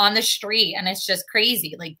and on the street, and it's just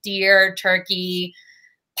crazy. Like deer, turkey,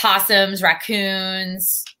 possums,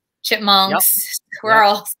 raccoons, chipmunks,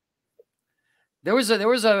 squirrels. Yep. There was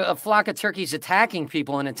a flock of turkeys attacking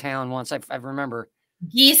people in a town once. I remember.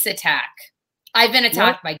 Geese attack. I've been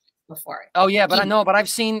attacked by geese before. Oh yeah, but I've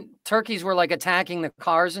seen turkeys were like attacking the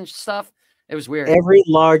cars and stuff. It was weird. Every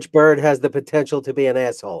large bird has the potential to be an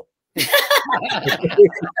asshole.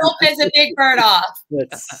 Don't piss a big bird off.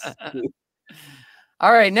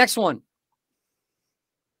 All right, next one.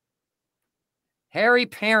 Harry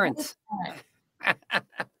Parent.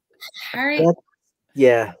 Harry.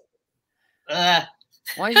 Yeah. Why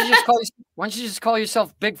don't you just call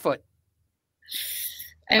yourself Bigfoot?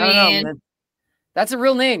 I mean, don't know, man. That's a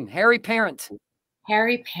real name, Harry Parent.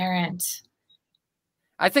 Harry Parent.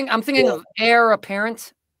 I'm thinking of heir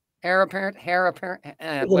apparent, whatever.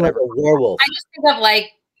 Like a werewolf. I just think of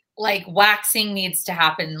like waxing needs to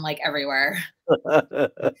happen like everywhere. All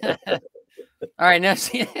right,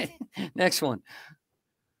 next one.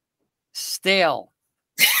 Stale.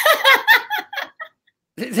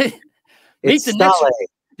 Meet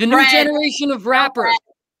the new generation of rapper.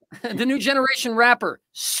 The new generation rapper.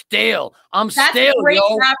 Stale. That's stale, a great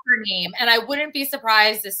rapper name, and I wouldn't be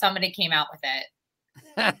surprised if somebody came out with it.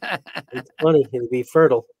 It's funny. It'd be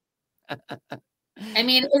fertile. I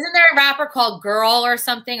mean, isn't there a rapper called Girl or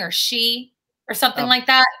something, or She, or something like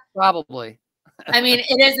that? Probably. I mean,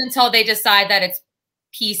 it is until they decide that it's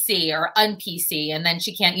PC or un-PC, and then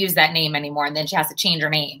she can't use that name anymore, and then she has to change her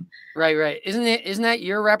name. Right, right. Isn't that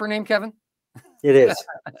your rapper name, Kevin? It is.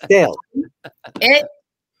 Zeal.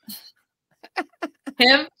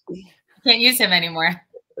 Him? Can't use him anymore.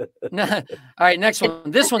 No. All right, next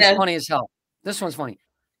one. This one's funny as hell. This one's funny.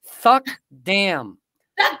 Fuck damn.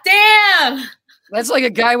 Fuck damn. That's like a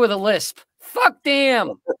guy with a lisp. Fuck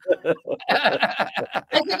damn. I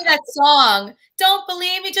think of that song. Don't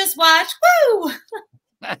believe me, just watch. Woo!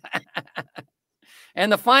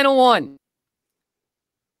 And the final one.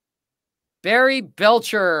 Barry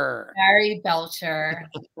Belcher. Barry Belcher.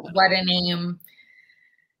 What a name.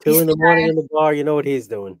 2 in the morning in the bar. You know what he's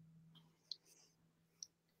doing.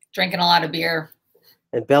 Drinking a lot of beer.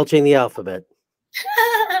 And belching the alphabet.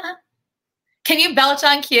 Can you belch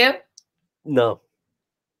on cue? No.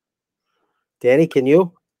 Danny, can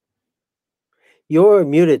you? You're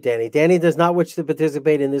muted, Danny. Danny does not wish to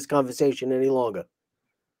participate in this conversation any longer.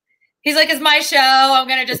 He's like, it's my show. I'm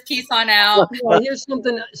going to just peace on out. Well, here's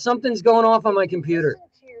something's going off on my computer.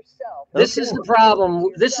 This is the problem.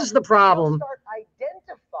 This is the problem.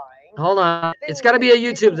 Hold on. It's got to be a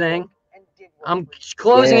YouTube thing. I'm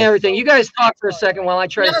closing everything. You guys talk for a second while I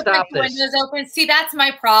try to stop this. Windows open. See, that's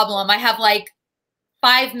my problem. I have like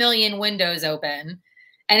 5 million windows open,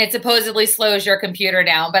 and it supposedly slows your computer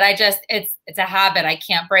down. But it's a habit I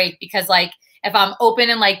can't break, because like if I'm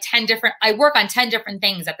open in like 10 different, I work on 10 different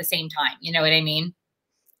things at the same time. You know what I mean?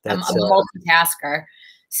 I'm a multitasker.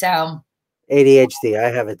 So ADHD,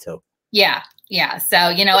 I have it too. Yeah. Yeah. So,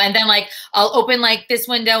 you know, and then like I'll open like this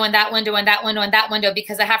window and that window and that window and that window,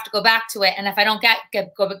 because I have to go back to it. And if I don't get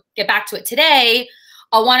back to it today,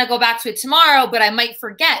 I'll want to go back to it tomorrow, but I might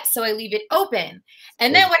forget. So I leave it open.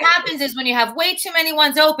 And then what happens is when you have way too many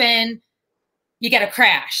ones open, you get a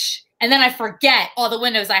crash. And then I forget all the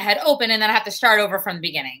windows I had open, and then I have to start over from the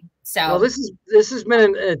beginning. So well, this has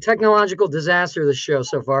been a technological disaster, this show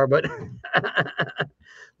so far, but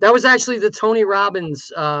that was actually the Tony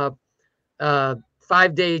Robbins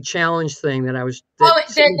 5-day challenge thing that I was.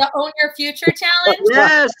 The Own Your Future challenge.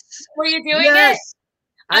 Yes. Were you doing it?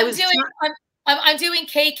 I'm doing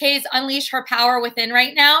KK's Unleash Her Power Within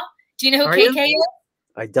right now. Do you know who KK is?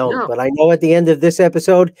 I don't, but I know at the end of this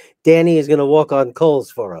episode, Danny is going to walk on coals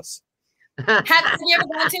for us. Have you ever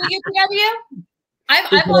gone to the UPW?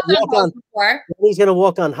 I've walked on coals before. He's going to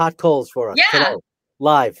walk on hot coals for us. Yeah. Today,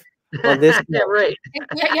 live. On this yeah, right.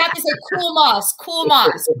 You have to say cool moss, cool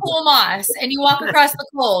moss, cool moss, and you walk across the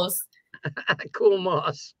coals. Cool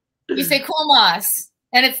moss. You say cool moss,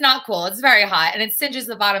 and it's not cool. It's very hot, and it singes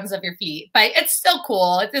the bottoms of your feet, but it's still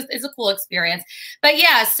cool. It's a cool experience. But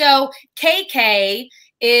yeah, so KK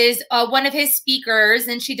is one of his speakers,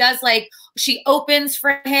 and she opens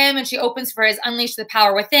for him, and she opens for his Unleash the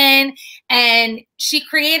Power Within, and she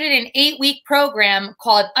created an 8-week program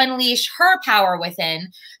called Unleash Her Power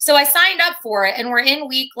Within. So I signed up for it, and we're in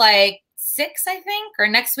week like 6, I think, or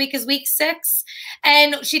next week is week 6.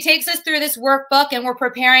 And she takes us through this workbook, and we're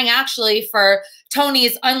preparing actually for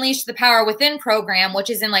Tony's Unleash the Power Within program,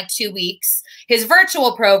 which is in like 2 weeks, his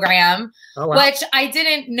virtual program, which I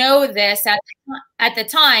didn't know this at the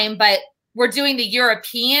time, but we're doing the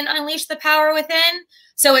European Unleash the Power Within.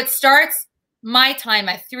 So it starts my time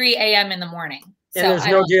at 3 a.m. in the morning. So there's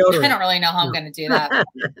no deodorant. I don't really know how I'm going to do that.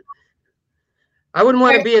 I wouldn't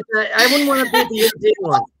want to be at that. I wouldn't want to be at the European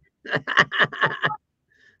one.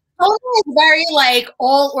 Tony is very like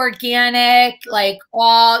all organic, like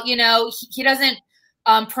all, you know, he doesn't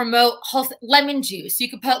promote lemon juice. You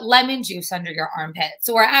could put lemon juice under your armpits.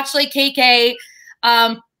 Or actually KK,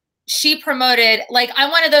 she promoted, like,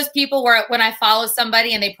 I'm one of those people where when I follow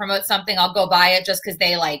somebody and they promote something, I'll go buy it just because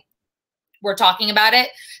they like were talking about it.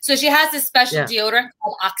 So she has this special deodorant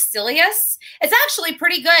called Oxilius. It's actually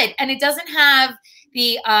pretty good, and it doesn't have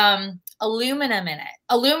the aluminum in it.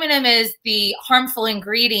 Aluminum is the harmful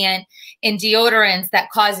ingredient in deodorants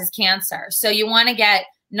that causes cancer. So you want to get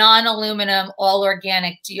non-aluminum, all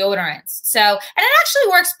organic deodorants. So, and it actually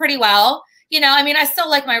works pretty well. You know, I mean, I still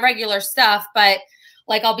like my regular stuff, but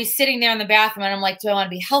like I'll be sitting there in the bathroom and I'm like, do I want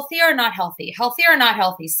to be healthy or not healthy? Healthy or not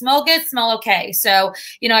healthy? Smell good, smell okay. So,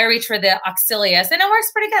 you know, I reach for the Oxilius, and it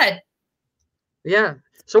works pretty good. Yeah.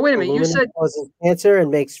 So wait a minute. You said causes cancer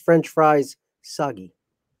and makes French fries soggy.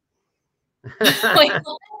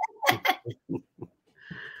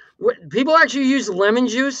 People actually use lemon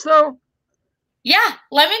juice though? Yeah,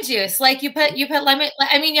 lemon juice. Like you put lemon.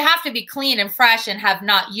 I mean, you have to be clean and fresh and have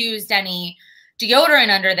not used any deodorant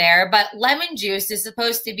under there, but lemon juice is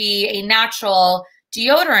supposed to be a natural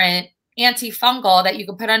deodorant, antifungal that you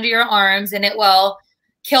can put under your arms and it will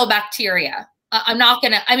kill bacteria. I'm not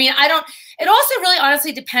going to, I mean, I don't, it also really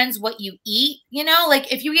honestly depends what you eat, you know,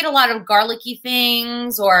 like if you eat a lot of garlicky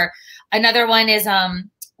things, or another one is,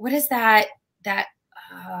 what is that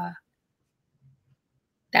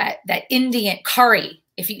Indian curry.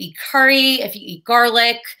 If you eat curry, if you eat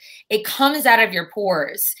garlic, it comes out of your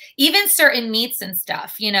pores, even certain meats and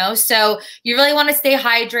stuff, you know? So you really want to stay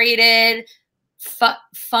hydrated.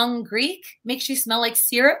 Fungreek makes you smell like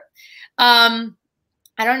syrup.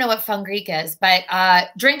 I don't know what fungreek is, but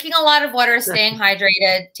drinking a lot of water, staying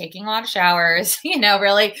hydrated, taking a lot of showers, you know,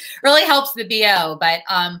 really helps the BO. But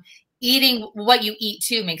eating what you eat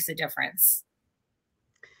too makes a difference.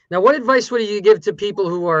 Now, what advice would you give to people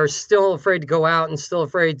who are still afraid to go out and still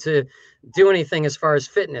afraid to do anything as far as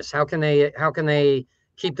fitness? How can they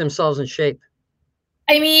keep themselves in shape?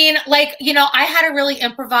 I mean, like, you know, I had to really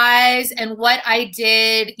improvise, and what I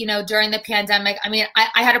did, you know, during the pandemic, I mean,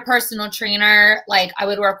 I had a personal trainer, like I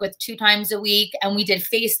would work with 2 times a week, and we did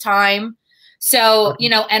FaceTime. So, you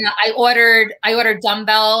know, and I ordered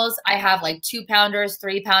dumbbells. I have like 2-pounders,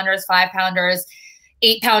 3-pounders, 5-pounders,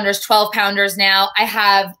 8-pounders, 12-pounders now. I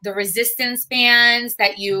have the resistance bands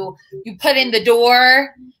that you put in the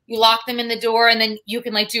door, you lock them in the door, and then you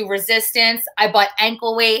can like do resistance. I bought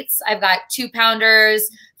ankle weights. I've got 2-pounders,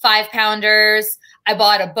 5-pounders. I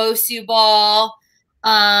bought a Bosu ball.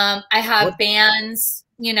 I have bands,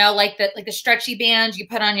 you know, like the stretchy bands you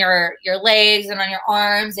put on your legs and on your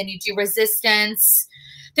arms, and you do resistance.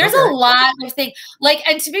 There's a lot of things. Like,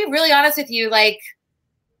 and to be really honest with you, like,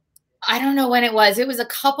 I don't know when it was. It was a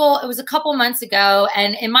couple months ago.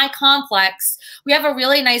 And in my complex, we have a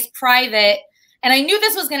really nice private, and I knew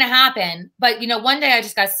this was going to happen, but you know, one day I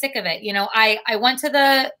just got sick of it. You know, I went to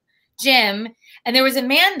the gym and there was a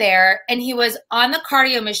man there and he was on the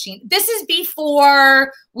cardio machine. This is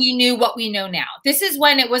before we knew what we know now. This is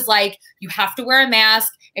when it was like, you have to wear a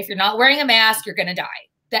mask. If you're not wearing a mask, you're going to die.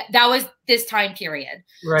 That was this time period.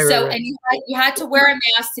 Right, so, right. And you had to wear a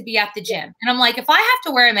mask to be at the gym. And I'm like, if I have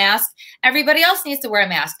to wear a mask, everybody else needs to wear a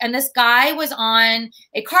mask. And this guy was on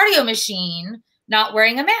a cardio machine, not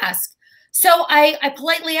wearing a mask. So I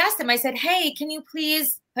politely asked him, I said, hey, can you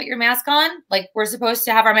please put your mask on? Like, we're supposed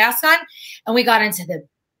to have our mask on. And we got into the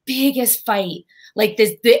biggest fight. Like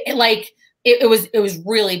it was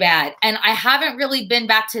really bad. And I haven't really been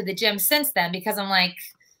back to the gym since then, because I'm like,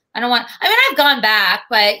 I mean, I've gone back,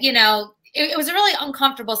 but you know, it was a really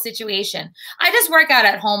uncomfortable situation. I just work out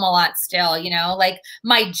at home a lot still, you know, like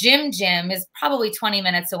my gym is probably 20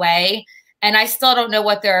 minutes away, and I still don't know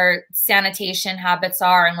what their sanitation habits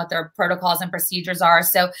are and what their protocols and procedures are.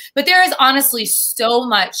 So, but there is honestly so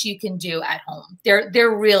much you can do at home. There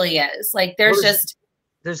really is. Like there's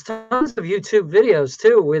tons of YouTube videos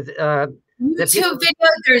too with, YouTube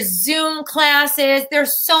videos, there's Zoom classes.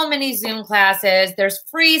 There's so many Zoom classes. There's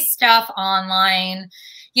free stuff online.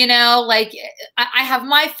 You know, like I have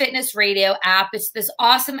my Fitness Radio app. It's this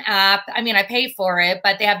awesome app. I mean, I pay for it,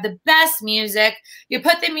 but they have the best music. You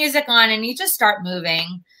put the music on and you just start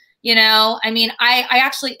moving. You know, I mean, I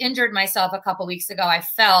actually injured myself a couple weeks ago. I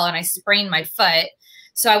fell and I sprained my foot.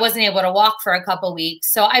 So I wasn't able to walk for a couple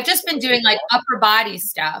weeks. So I've just been doing like upper body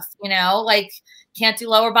stuff, you know, like can't do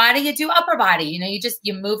lower body, you do upper body, you know,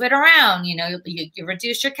 you move it around, you know, you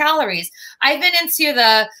reduce your calories. I've been into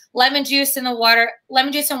the lemon juice and water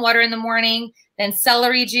in the morning, then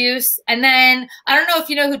celery juice. And then I don't know if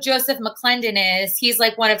you know who Joseph McClendon is. He's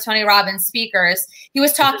like one of Tony Robbins' speakers. He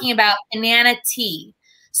was talking about banana tea.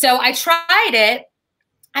 So I tried it.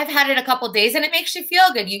 I've had it a couple of days and it makes you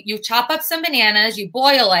feel good. You chop up some bananas, you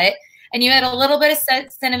boil it, and you add a little bit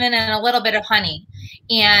of cinnamon and a little bit of honey.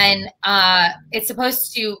 And it's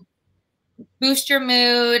supposed to boost your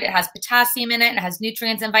mood. It has potassium in it. It has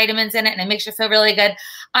nutrients and vitamins in it, and it makes you feel really good.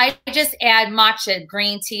 I just add matcha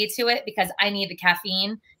green tea to it because I need the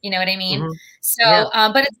caffeine. You know what I mean? Mm-hmm. So, yeah.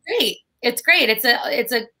 But it's great. It's great.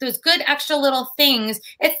 It's those good extra little things.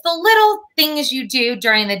 It's the little things you do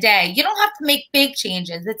during the day. You don't have to make big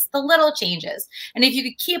changes. It's the little changes. And if you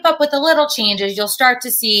could keep up with the little changes, you'll start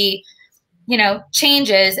to see, you know,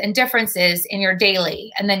 changes and differences in your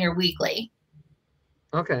daily and then your weekly.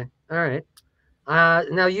 Okay. All right.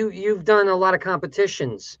 Now you've done a lot of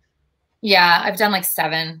competitions. Yeah, I've done like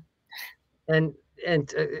 7. And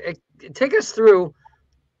take us through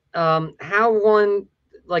how one,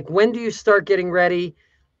 like, when do you start getting ready,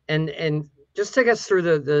 and just take us through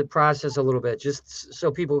the process a little bit, just so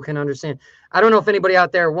people can understand. I don't know if anybody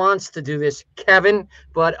out there wants to do this, Kevin,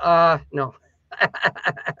 but no.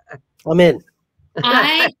 I'm in.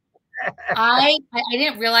 I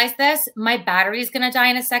didn't realize this. My battery's gonna die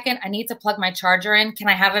in a second. I need to plug my charger in. Can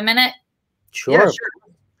I have a minute? Sure. Yeah, sure.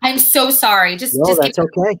 I'm so sorry. Just That's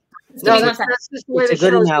okay. No, that's just the way It's the a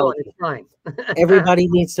good show's analogy. going. It's fine. Everybody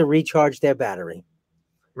needs to recharge their battery,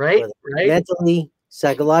 Right? whether Right? mentally,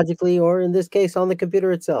 psychologically, or in this case, on the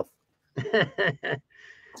computer itself.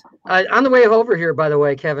 On the way over here, by the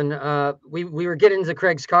way, Kevin, we were getting into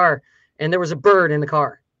Craig's car, and there was a bird in the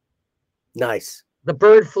car. Nice. The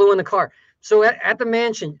bird flew in the car. So at the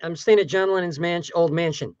mansion, I'm staying at John Lennon's old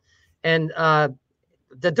mansion, and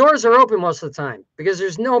the doors are open most of the time because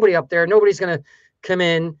there's nobody up there. Nobody's going to come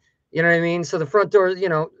in. You know what I mean? So the front door, you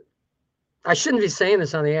know, I shouldn't be saying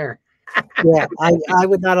this on the air. Yeah, I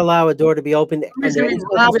would not allow a door to be open. Nobody's going to be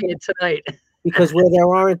robbing it tonight. Because where there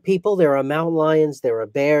aren't people, there are mountain lions, there are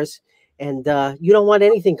bears, and you don't want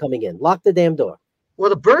anything coming in. Lock the damn door. Well,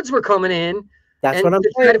 the birds were coming in. That's what I'm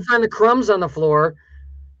trying saying. to find the crumbs on the floor.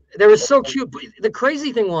 They were so cute. The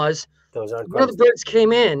crazy thing was, Those aren't one of the birds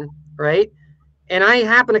came in, right? And I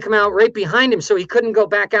happened to come out right behind him, so he couldn't go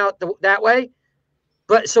back out that way.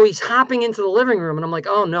 But so he's hopping into the living room, and I'm like,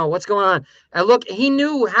 oh no, what's going on? I look, he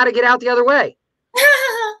knew how to get out the other way.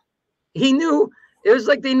 He knew. It was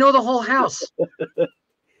like they know the whole house.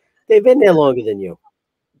 They've been there longer than you.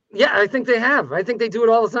 Yeah, I think they have. I think they do it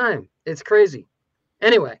all the time. It's crazy.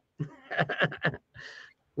 Anyway,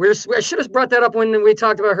 I should have brought that up when we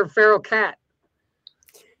talked about her feral cat.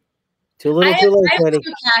 Too little, too late, I have Teddy.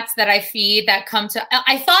 2 cats that I feed that come to.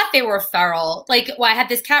 I thought they were feral. Like, well, I had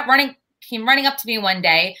this cat came running up to me one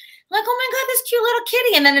day. I'm like, oh my God, this cute little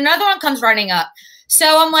kitty. And then another one comes running up.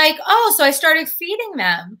 So I'm like, oh, so I started feeding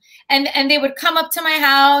them. And they would come up to my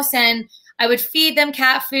house and I would feed them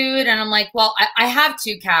cat food. And I'm like, well, I have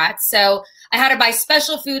 2 cats. So I had to buy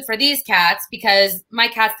special food for these cats because my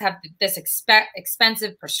cats have this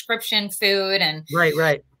expensive prescription food. And,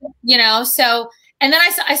 Right. you know, so, and then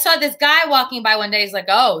I saw this guy walking by one day. He's like,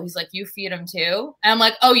 you feed him too? And I'm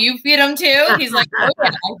like, oh, you feed him too? He's like, oh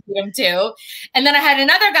yeah, I feed him too. And then I had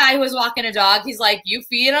another guy who was walking a dog. He's like, you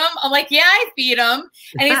feed him? I'm like, yeah, I feed him.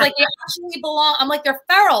 And he's like, they actually belong. I'm like, they're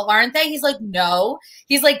feral, aren't they? He's like, no.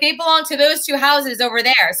 He's like, they belong to those 2 houses over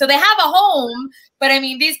there. So they have a home, but I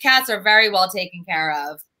mean, these cats are very well taken care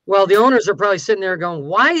of. Well, the owners are probably sitting there going,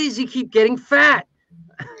 why does he keep getting fat?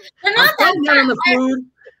 They're not that cutting down on the food.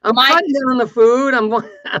 I'm cutting down on the food.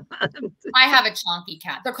 I have a chonky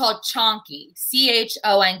cat. They're called chonky,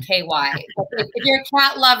 CHONKY. If you're a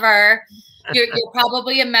cat lover, you're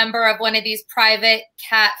probably a member of one of these private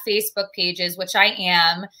cat Facebook pages, which I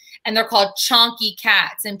am, and they're called chonky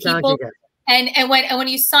cats. And people, and when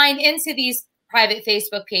you sign into these private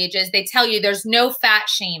Facebook pages, they tell you there's no fat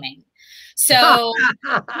shaming. So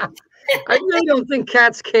I really don't think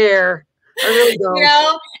cats care. I really don't. You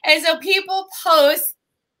know, and so people post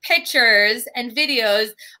pictures and videos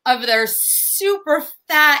of their super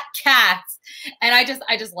fat cats, and I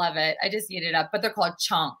just love it. I just eat it up. But they're called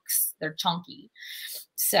chunks. They're chunky.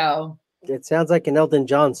 So it sounds like an Elton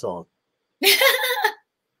John song.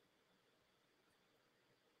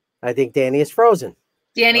 I think Danny is frozen.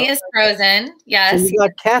 Danny is frozen. Yes. So you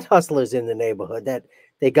got cat hustlers in the neighborhood that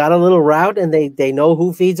they got a little route and they know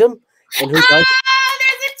who feeds them and who doesn't.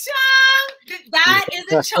 That is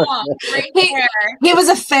a chomp right there. He was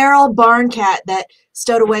a feral barn cat that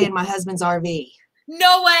stowed away in my husband's RV.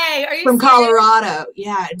 No way. Are you from serious? Colorado?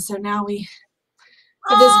 Yeah, and so now we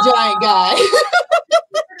have this giant guy.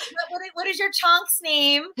 What is your chonk's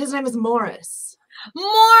name? His name is Morris.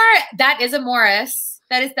 That is a Morris.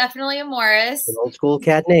 That is definitely a Morris. An old school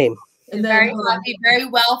cat name. And Very then, happy, very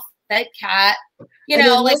well fed cat. You and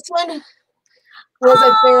know, then like this one was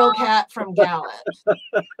a feral cat from Gallup.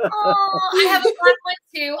 I have a black one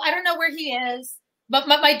too. I don't know where he is, but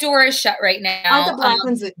my door is shut right now. Aren't the black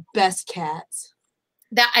ones the best cats?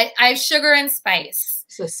 That I have Sugar and Spice.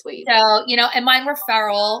 So sweet. So, you know, and mine were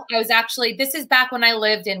feral. I was actually, this is back when I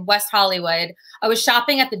lived in West Hollywood. I was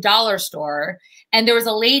shopping at the dollar store and there was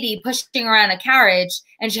a lady pushing around a carriage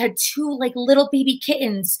and she had 2 like little baby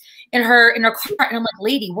kittens in her cart. And I'm like,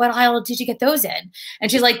 lady, what aisle did you get those in?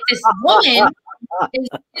 And she's like, this woman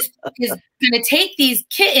is going to take these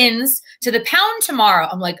kittens to the pound tomorrow.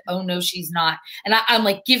 I'm like, oh no, she's not. And I'm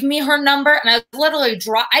like, give me her number. And I was literally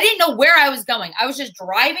I didn't know where I was going. I was just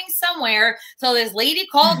driving somewhere. So this lady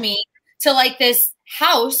called me to like this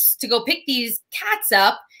house to go pick these cats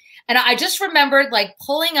up. And I just remembered like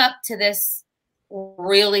pulling up to this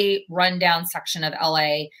really rundown section of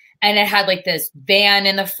LA. And it had like this van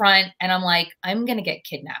in the front. And I'm like, I'm going to get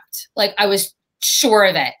kidnapped. Like I was sure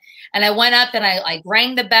of it. And I went up and I like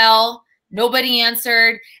rang the bell. Nobody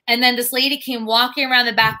answered. And then this lady came walking around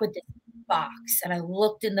the back with this box, and I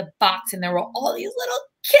looked in the box, and there were all these little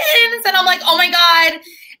kittens, and I'm like, oh my God.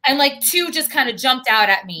 And like 2 just kind of jumped out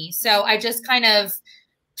at me. So I just kind of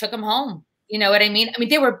took them home. You know what I mean? I mean,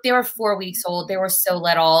 they were 4 weeks old. They were so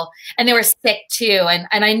little, and they were sick too. And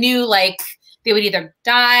I knew like they would either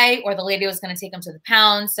die or the lady was going to take them to the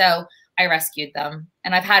pound. So I rescued them,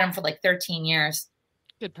 and I've had them for like 13 years.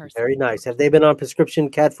 Good person. Very nice. Have they been on prescription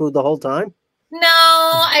cat food the whole time?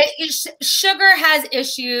 No, Sugar has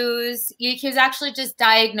issues. He was actually just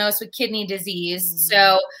diagnosed with kidney disease.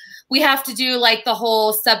 So we have to do like the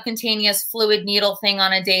whole subcutaneous fluid needle thing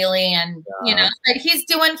on a daily. And, you know, but he's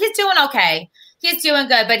doing okay. He's doing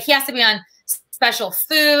good, but he has to be on special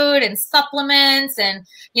food and supplements. And,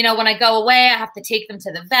 you know, when I go away, I have to take them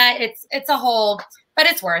to the vet. It's a whole, but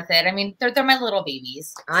it's worth it. I mean, they're my little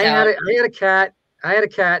babies. So. I had a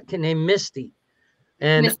cat named Misty.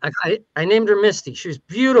 And I named her Misty. She was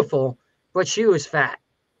beautiful, but she was fat.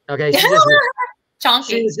 Okay. She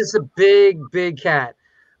was just a big cat.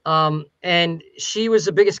 And she was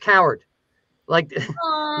the biggest coward. Like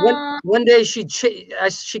one day she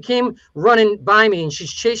came running by me, and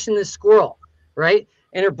she's chasing this squirrel, right?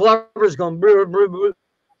 And her blubber's going, brr, brr, brr.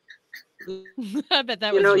 I bet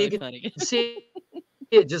that was really funny. See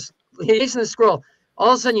it just chasing the squirrel. All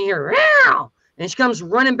of a sudden you hear, meow, and she comes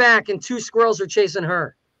running back, and 2 squirrels are chasing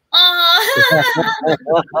her.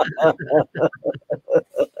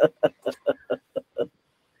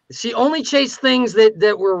 She only chased things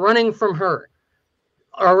that were running from her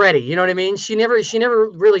already. You know what I mean? She never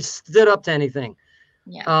really stood up to anything.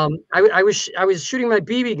 Yeah. I was shooting my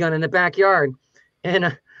BB gun in the backyard,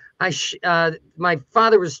 and my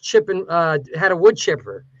father was had a wood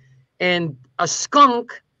chipper, and a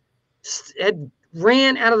skunk had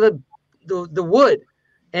ran out of the wood,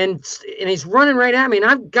 and he's running right at me, and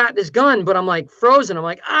I've got this gun, but I'm like frozen. I'm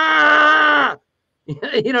like, ah,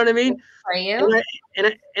 you know what I mean? Are you?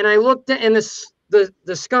 And I looked at, and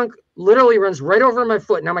the skunk literally runs right over my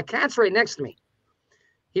foot. Now my cat's right next to me.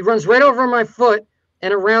 He runs right over my foot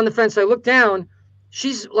and around the fence. I look down.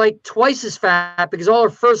 She's like twice as fat because all her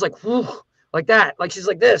fur's like, whoo, like that. Like she's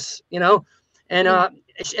like this, you know? And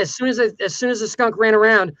as soon as the skunk ran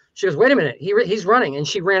around, she goes, wait a minute, he's running. And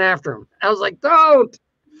she ran after him. I was like, don't.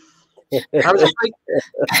 I was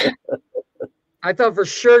like, I thought for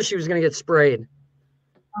sure she was going to get sprayed.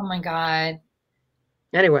 Oh my God.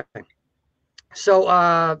 Anyway, so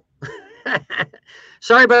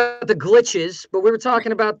sorry about the glitches, but we were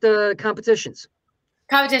talking about the competitions.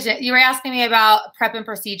 Competition. You were asking me about prep and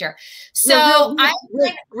procedure. So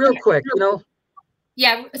real quick, you know.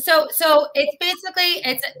 Yeah. So it's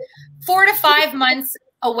basically 4 to 5 months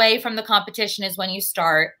away from the competition is when you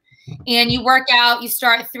start, and you work out. You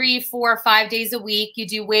start 3, 4, 5 days a week. You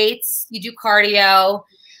do weights. You do cardio.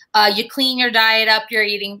 You clean your diet up. You're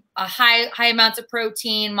eating high amounts of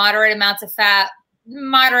protein, moderate amounts of fat,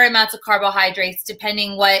 moderate amounts of carbohydrates,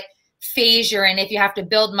 depending what phase you're in. If you have to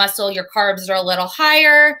build muscle, your carbs are a little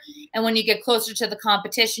higher. And when you get closer to the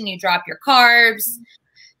competition, you drop your carbs.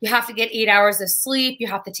 You have to get 8 hours of sleep. You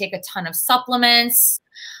have to take a ton of supplements.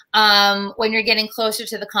 When you're getting closer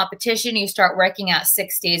to the competition, you start working out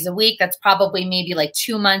 6 days a week. That's probably maybe like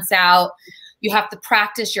 2 months out. You have to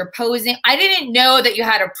practice your posing. I didn't know that you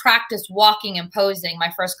had to practice walking and posing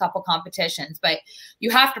my first couple competitions, but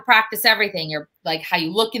you have to practice everything. You're like how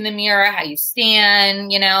you look in the mirror, how you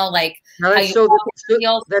stand, you know, like that's so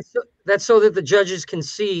that the judges can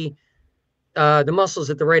see the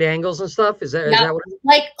muscles at the right angles and stuff. Is that what?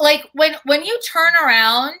 Like when you turn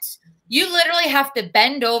around, you literally have to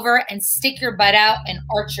bend over and stick your butt out and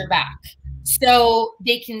arch your back so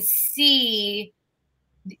they can see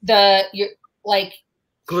your like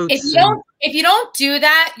glutes. If you don't do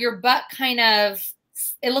that, your butt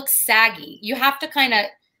it looks saggy. You have to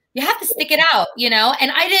stick it out, you know?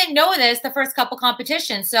 And I didn't know this the first couple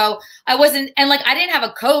competitions. So I didn't have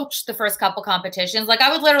a coach the first couple competitions. Like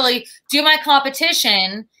I would literally do my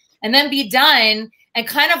competition and then be done and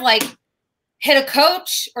kind of like hit a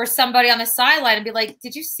coach or somebody on the sideline and be like,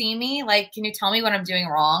 did you see me? Like, can you tell me what I'm doing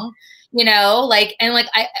wrong? You know,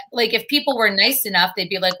 if people were nice enough, they'd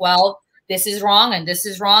be like, well, this is wrong and this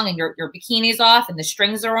is wrong and your bikini's off and the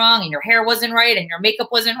strings are wrong and your hair wasn't right and your makeup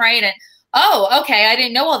wasn't right. And, oh, okay, I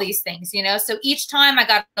didn't know all these things, you know? So each time I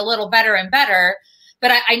got a little better and better,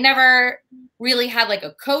 but I never really had like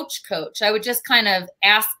a coach. I would just kind of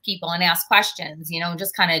ask people and ask questions, you know, and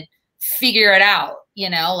just kind of figure it out, you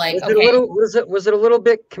know, like, was it a little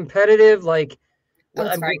bit competitive? Like, it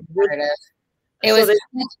was very competitive. It was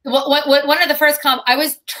one of the first I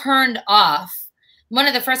was turned off. One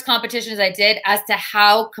of the first competitions I did as to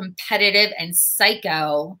how competitive and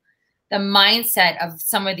psycho the mindset of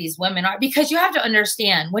some of these women are, because you have to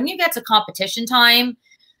understand, when you get to competition time,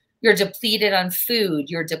 you're depleted on food,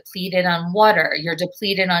 you're depleted on water, you're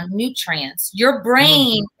depleted on nutrients. Your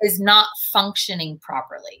brain is not functioning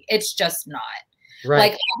properly. It's just not.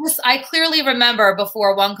 Right. Like I clearly remember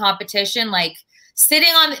before one competition, like sitting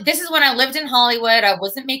on, this is when I lived in Hollywood. I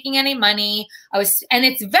wasn't making any money. And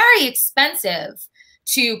it's very expensive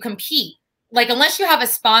to compete. Like, unless you have a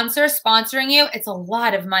sponsor sponsoring you, it's a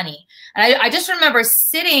lot of money. And I just remember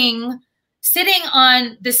sitting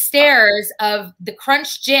on the stairs of the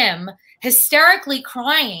Crunch gym, hysterically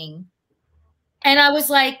crying. And I was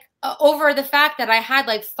like, over the fact that I had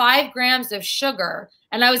like 5 grams of sugar,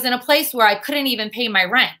 and I was in a place where I couldn't even pay my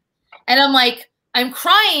rent. And I'm like, I'm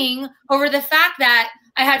crying over the fact that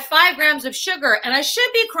I had 5 grams of sugar, and I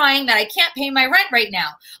should be crying that I can't pay my rent right now.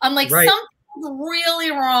 I'm like, right. Something's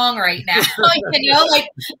really wrong right now. You know, like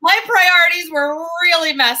my priorities were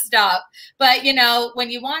really messed up. But you know,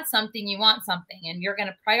 when you want something, and you're going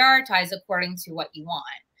to prioritize according to what you want.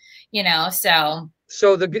 You know, so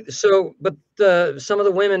but some of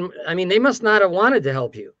the women, I mean, they must not have wanted to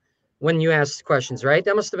help you when you asked questions, right?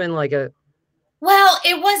 That must have been like a. Well,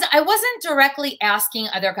 I wasn't directly asking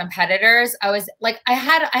other competitors. I was like, I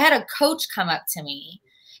had a coach come up to me,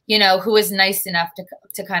 you know, who was nice enough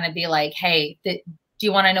to kind of be like, hey, do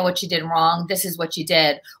you want to know what you did wrong? This is what you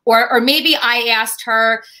did. Or maybe I asked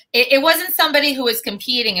her, it wasn't somebody who was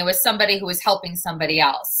competing. It was somebody who was helping somebody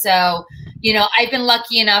else. So, you know, I've been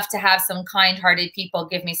lucky enough to have some kind-hearted people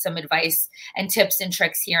give me some advice and tips and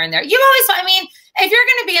tricks here and there. I mean, if you're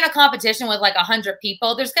going to be in a competition with like 100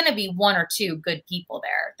 people, there's going to be 1 or 2 good people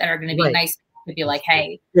there that are going to be nice to be like,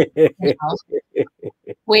 hey, you know,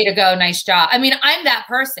 way to go, nice job. I mean, I'm that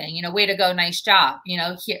person, you know, way to go, nice job, you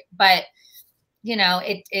know, but you know,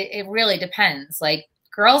 it really depends. Like,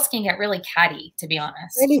 girls can get really catty, to be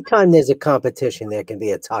honest. Anytime there's a competition, there can be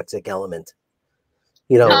a toxic element.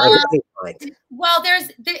 You know, well,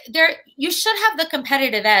 you should have the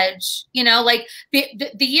competitive edge. You know, like the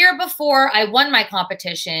year before I won my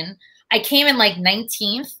competition, I came in like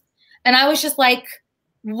 19th, and I was just like,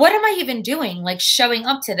 what am I even doing? Like, showing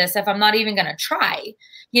up to this if I'm not even gonna try.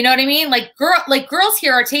 You know what I mean? Like girls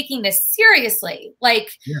here are taking this seriously.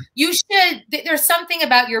 Like there's something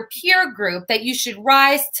about your peer group that you should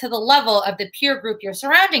rise to the level of the peer group you're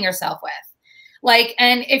surrounding yourself with. Like,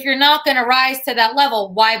 and if you're not going to rise to that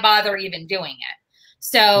level, why bother even doing it?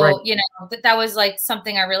 So, you know, that was like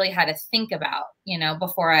something I really had to think about, you know,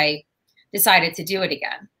 before I decided to do it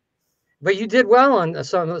again. But you did well on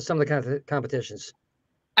some of the competitions.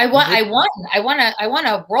 I won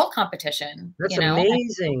a world competition. That's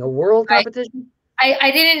amazing. A world competition?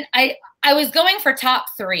 I was going for top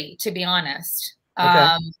 3, to be honest.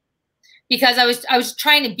 Okay. Because I was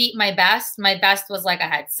trying to beat my best. My best was like, I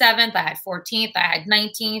had 7th, I had 14th, I had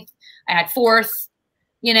 19th, I had 4th,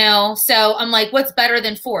 you know? So I'm like, what's better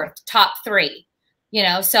than 4th? Top 3, you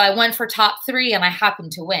know? So I went for top 3 and I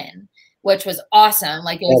happened to win, which was awesome.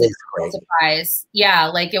 Like, it was a surprise. Yeah,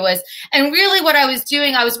 like it was. And really what I was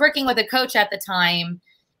doing, I was working with a coach at the time.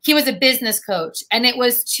 He was a business coach, and it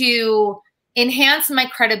was to enhance my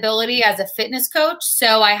credibility as a fitness coach.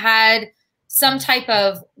 So I had some type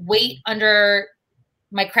of weight under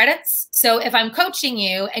my credits. So if I'm coaching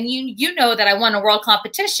you and you know that I won a world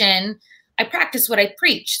competition, I practice what I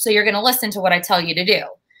preach. So you're going to listen to what I tell you to do.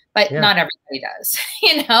 But not everybody does,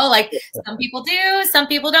 you know, like some people do, some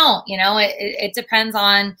people don't, you know, it depends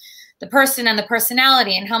on the person and the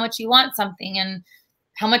personality and how much you want something and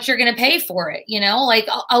how much you're going to pay for it. You know, like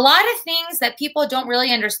a lot of things that people don't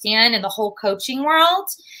really understand in the whole coaching world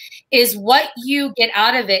is what you get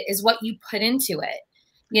out of it is what you put into it,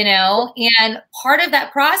 you know, and part of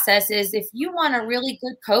that process is if you want a really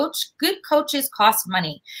good coaches cost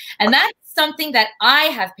money. And that's something that I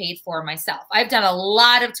have paid for myself. I've done a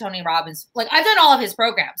lot of Tony Robbins. Like, I've done all of his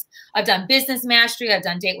programs. I've done Business Mastery. I've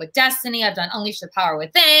done Date with Destiny. I've done Unleash the Power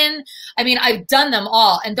Within. I mean, I've done them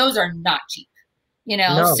all, and those are not cheap, you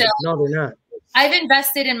know? No, they're not. I've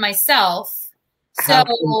invested in myself. So,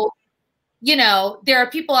 you know, there are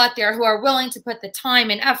people out there who are willing to put the time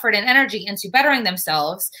and effort and energy into bettering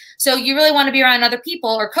themselves. So you really want to be around other people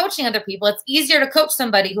or coaching other people. It's easier to coach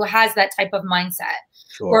somebody who has that type of mindset.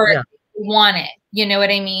 Or want it, you know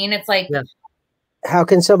what I mean? It's like, how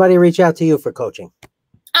can somebody reach out to you for coaching?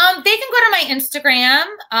 They can go to my Instagram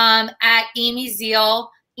at Amy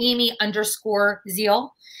Zeal, Amy_Zeal.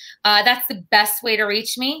 That's the best way to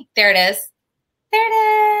reach me. There it is.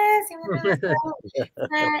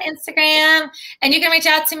 Instagram, and you can reach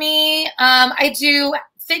out to me. I do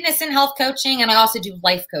fitness and health coaching, and I also do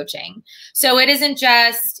life coaching. So it isn't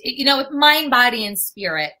just, you know, mind, body, and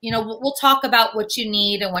spirit. You know, we'll talk about what you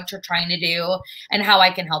need and what you're trying to do and how I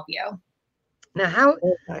can help you. Now,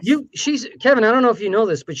 she's Kevin, I don't know if you know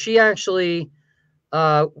this, but she actually,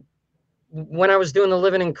 when I was doing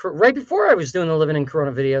the right before I was doing the Living in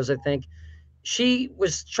Corona videos, I think, she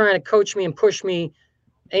was trying to coach me and push me,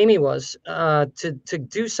 Amy was, to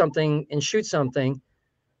do something and shoot something.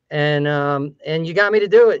 And you got me to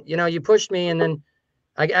do it. You know, you pushed me, and then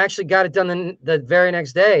I actually got it done the very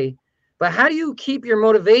next day. But how do you keep your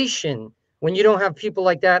motivation when you don't have people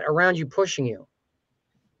like that around you pushing you?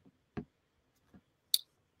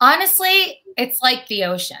 Honestly, it's like the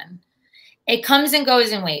ocean. It comes and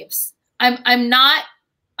goes in waves. I'm not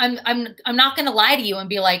going to lie to you and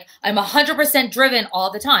be like, I'm 100% driven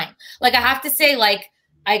all the time. Like, I have to say, like,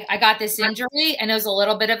 I got this injury and it was a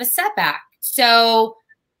little bit of a setback. So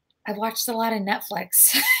I watched a lot of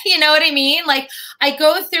Netflix. You know what I mean? Like, I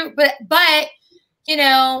go through, but you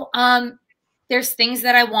know, there's things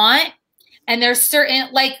that I want, and there's certain,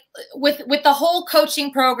 like with the whole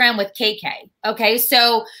coaching program with KK. Okay.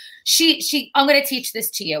 So I'm going to teach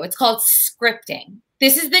this to you. It's called scripting.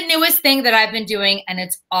 This is the newest thing that I've been doing, and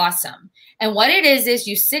it's awesome. And what it is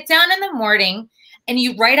you sit down in the morning and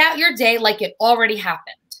you write out your day like it already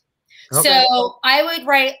happened. Okay. So I would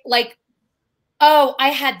write like, oh, I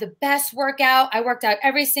had the best workout. I worked out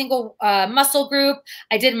every single muscle group.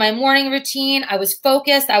 I did my morning routine. I was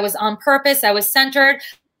focused. I was on purpose. I was centered.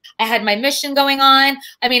 I had my mission going on.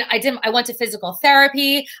 I mean, I went to physical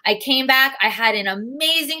therapy. I came back. I had an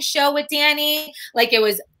amazing show with Danny. Like, it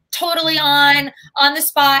was totally on the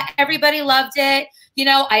spot. Everybody loved it. You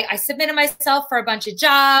know, I submitted myself for a bunch of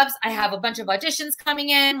jobs. I have a bunch of auditions coming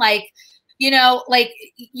in. Like, you know, like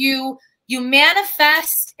you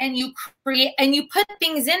manifest and you create and you put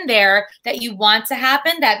things in there that you want to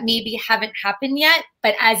happen that maybe haven't happened yet,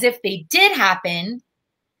 but as if they did happen.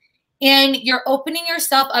 And you're opening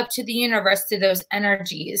yourself up to the universe, to those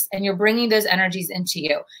energies, and you're bringing those energies into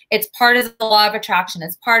you. It's part of the law of attraction.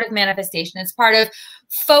 It's part of manifestation. It's part of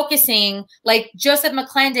focusing. Like Joseph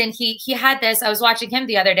McClendon, he had this. I was watching him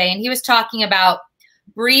the other day, and he was talking about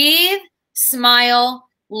breathe, smile,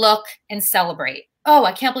 look, and celebrate. Oh,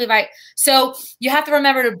 I can't believe so you have to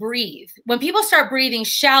remember to breathe. When people start breathing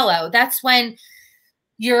shallow, that's when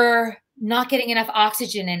you're not getting enough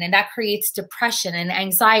oxygen in, and that creates depression and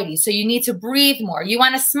anxiety. So you need to breathe more. You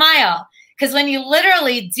want to smile, because when you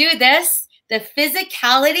literally do this, the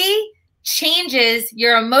physicality changes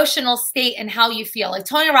your emotional state and how you feel. Like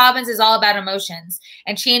Tony Robbins is all about emotions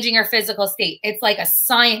and changing your physical state. It's like a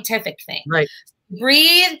scientific thing. Right.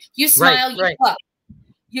 Breathe, you smile, you look.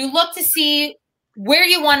 You look to see where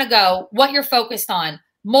you want to go, what you're focused on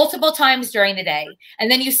multiple times during the day.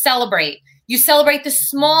 And then you celebrate. You celebrate the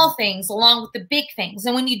small things along with the big things.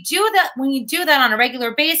 And when you do that on a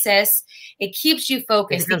regular basis, it keeps you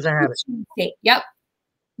focused. It becomes a habit. Yep.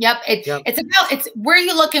 It's where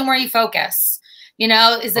you look and where you focus. You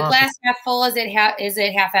know, is the glass half full? Is it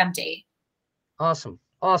half empty? Awesome.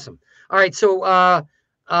 All right. So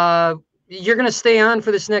you're going to stay on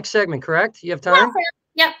for this next segment, correct? You have time?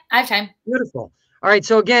 Yep, I have time. Beautiful. All right.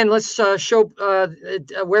 So again, let's show,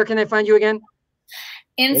 where can I find you again?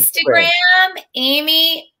 Instagram,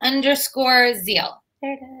 Amy_Zeal.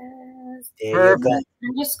 There it is. Perfect.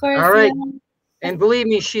 All right. And believe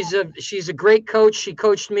me, she's a great coach. She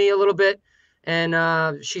coached me a little bit,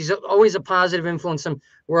 and she's always a positive influence. And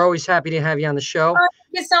we're always happy to have you on the show. Oh,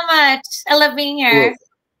 thank you so much. I love being here. Cool.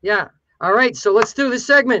 Yeah. All right. So let's do this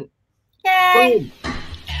segment. Yay. Boom.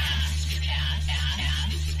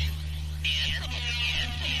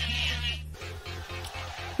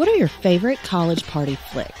 What are your favorite college party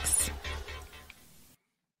flicks?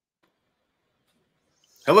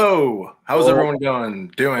 Hello. How's everyone doing?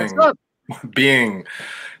 What's up?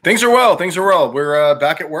 Things are well. We're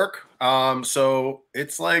back at work. So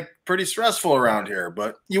it's like pretty stressful around here,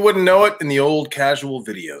 but you wouldn't know it in the old casual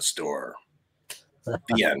video store.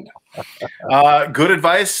 The end. Good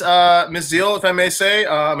advice, Ms. Zeal, if I may say.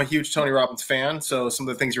 I'm a huge Tony Robbins fan. So some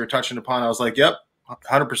of the things you were touching upon, I was like, yep,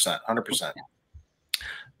 100%.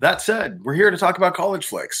 That said, we're here to talk about college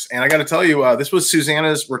flicks. And I got to tell you, this was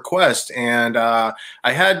Susanna's request. And I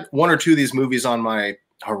had one or two of these movies on my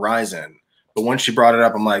horizon. But once she brought it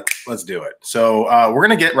up, I'm like, let's do it. So we're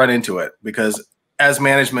going to get right into it, because as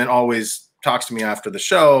management always talks to me after the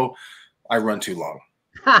show, I run too long.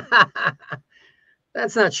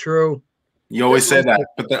 That's not true. You always say that,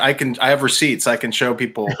 but I have receipts. I can show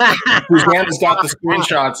people. Susanna's got the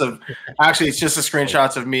screenshots of, actually, it's just the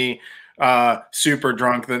screenshots of me super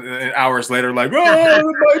drunk. Hours later, like, oh,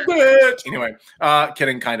 my bitch. Anyway,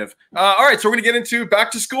 kidding, kind of. All right, so we're gonna get into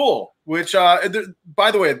Back to School, which,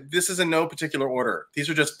 by the way, this is in no particular order. These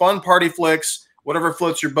are just fun party flicks. Whatever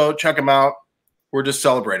floats your boat, check them out. We're just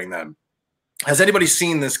celebrating them. Has anybody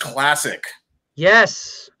seen this classic?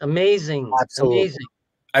 Yes, amazing, Absolutely. amazing.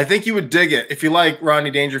 I think you would dig it if you like Rodney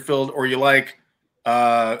Dangerfield, or you like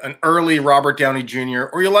an early Robert Downey Jr.,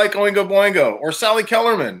 or you like Oingo Boingo, or Sally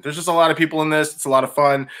Kellerman. There's just a lot of people in this. It's a lot of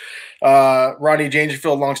fun. Rodney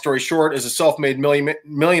Dangerfield, long story short, is a self-made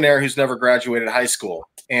millionaire who's never graduated high school,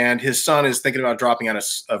 and his son is thinking about dropping out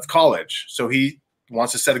of college. So he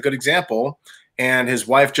wants to set a good example, and his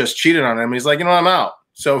wife just cheated on him, and he's like, I'm out.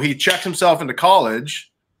 So he checks himself into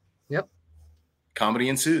college. Yep. Comedy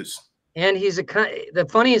ensues. And the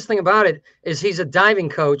funniest thing about it is he's a diving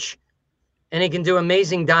coach, and he can do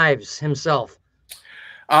amazing dives himself.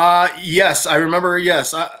 Yes, I remember.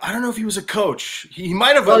 Yes, I don't know if he was a coach. He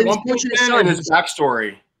might have at one point in his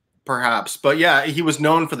backstory, perhaps. But yeah, he was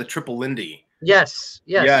known for the triple Lindy. Yes.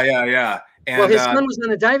 Yeah. And, well, his son was on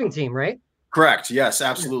the diving team, right? Correct. Yes,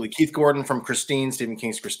 absolutely. Keith Gordon from Christine, Stephen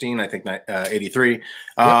King's Christine, I think 83.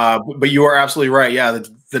 Yep. But you are absolutely right. Yeah,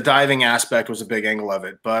 the diving aspect was a big angle of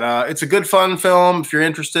it. But it's a good, fun film if you're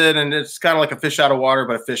interested, and it's kind of like a fish out of water,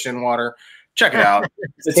 but a fish in water. Check it out.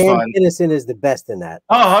 It's Sam fun. Kinison is the best in that.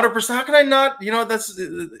 Oh, 100%. How can I not?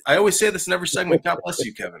 I always say this in every segment. God bless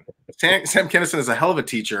you, Kevin. Sam Kinison is a hell of a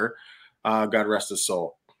teacher. God rest his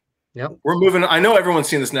soul. Yep. We're moving. I know everyone's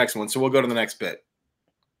seen this next one, so we'll go to the next bit.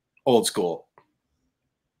 Old School.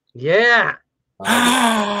 Yeah.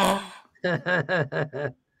 I'm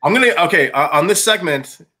gonna on this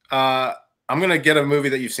segment. I'm gonna get a movie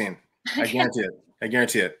that you've seen. I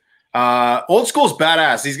guarantee it. Old School's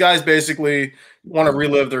badass. These guys basically want to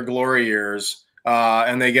relive their glory years,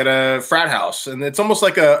 and they get a frat house, and it's almost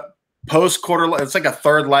like a post-quarter. It's like a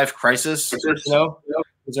third life crisis, because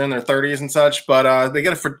they're in their 30s and such. But they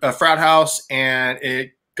get a frat house, and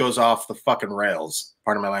it goes off the fucking rails.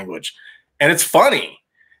 Pardon my language, and it's funny.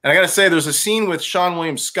 And I gotta say, there's a scene with Sean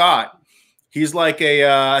William Scott. He's like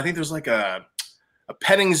I think there's like a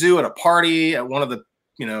petting zoo at a party at one of the,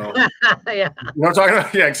 yeah. You know what I'm talking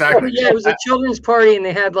about? Yeah, exactly. Yeah, it was a children's party, and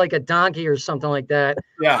they had like a donkey or something like that.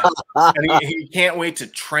 Yeah, and he can't wait to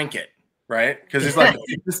trank it, right? Because he's like,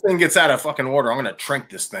 if this thing gets out of fucking order, I'm gonna trank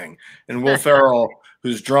this thing. And Will Ferrell,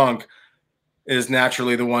 who's drunk, is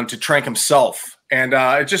naturally the one to trank himself. And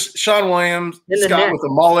it's just Sean William Scott with a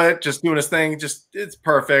mullet, just doing his thing. It's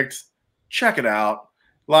perfect. Check it out.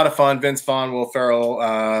 A lot of fun. Vince Vaughn, Will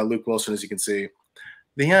Ferrell, Luke Wilson, as you can see.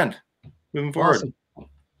 The end. Moving forward. Awesome.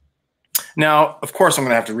 Now, of course, I'm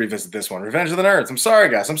going to have to revisit this one. Revenge of the Nerds. I'm sorry,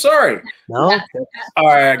 guys. I'm sorry. No? All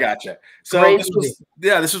right, I gotcha. So Crazy.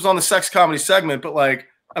 this was on the sex comedy segment, but like,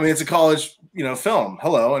 I mean, it's a college, film.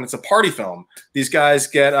 Hello. And it's a party film. These guys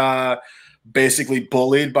get basically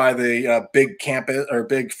bullied by the big campus or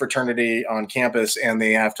big fraternity on campus, and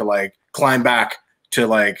they have to like climb back to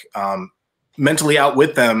like mentally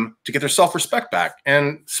outwit them to get their self-respect back.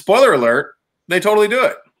 And spoiler alert, they totally do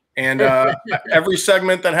it. And every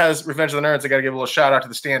segment that has Revenge of the Nerds, I got to give a little shout out to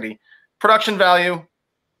the standee. Production value,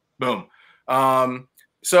 boom.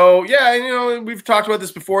 So yeah, we've talked about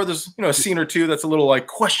this before. There's a scene or two that's a little like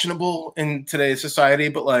questionable in today's society,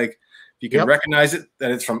 but like you can recognize it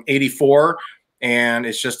that it's from '84 and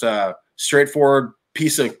it's just a straightforward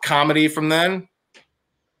piece of comedy from then.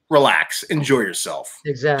 Relax, enjoy yourself.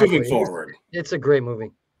 Exactly. Moving forward. It's a great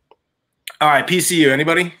movie. All right, PCU.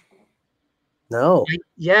 Anybody? No.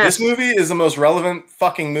 Yes. This movie is the most relevant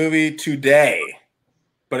fucking movie today,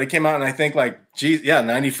 but it came out in I think like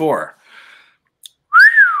 94.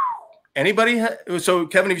 Anybody? So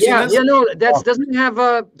Kevin, have you seen this? Yeah, no, doesn't it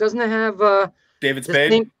have David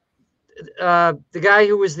Spade? The guy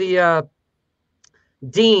who was the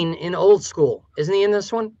dean in Old School, isn't he in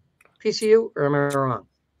this one? PCU, or am I wrong?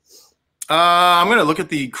 I'm gonna look at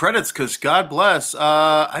the credits because God bless.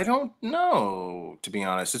 I don't know, to be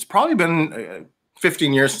honest. It's probably been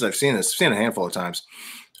 15 years since I've seen this. I've seen it a handful of times.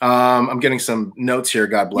 I'm getting some notes here.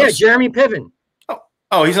 God bless. Yeah, Jeremy Piven.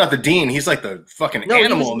 Oh, he's not the dean. He's like the fucking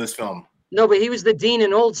animal in this film. No, but he was the dean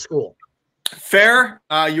in Old School. Fair.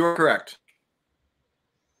 You're correct.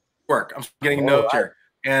 I'm getting notes here.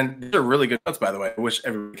 And these are really good notes, by the way. I wish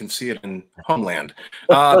everyone can see it in Homeland.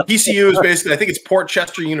 PCU is basically, I think it's Port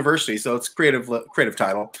Chester University, so it's creative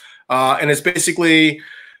title. And it's basically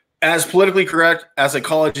as politically correct as a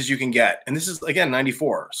college as you can get. And this is, again,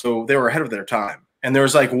 94. So they were ahead of their time. And there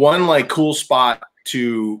was like one like cool spot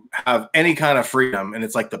to have any kind of freedom, and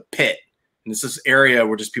it's like the Pit. And it's this area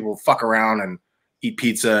where just people fuck around and eat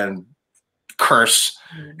pizza and curse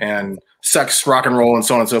and sex, rock and roll, and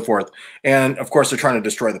so on and so forth. And of course, they're trying to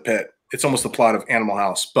destroy the pit. It's almost the plot of Animal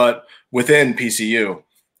House, but within PCU.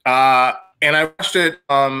 And I watched it.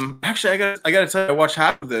 Actually, I got to tell you, I watched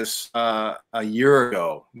half of this a year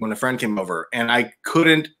ago when a friend came over, and I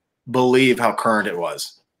couldn't believe how current it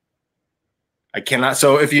was. I cannot.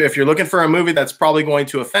 So if you're looking for a movie that's probably going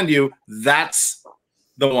to offend you, that's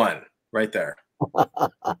the one right there.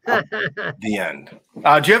 The end.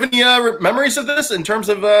 Do you have any memories of this in terms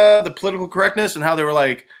of the political correctness and how they were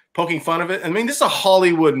like poking fun of it? I mean, this is a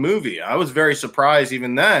Hollywood movie. I was very surprised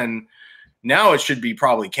even then. Now it should be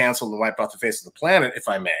probably canceled and wiped off the face of the planet, if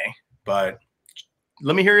I may. But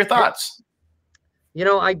let me hear your thoughts. You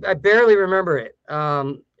know, I barely remember it.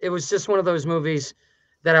 It was just one of those movies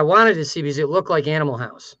that I wanted to see because it looked like Animal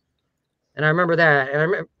House. And I remember that. And I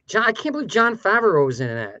remember I can't believe Jon Favreau was in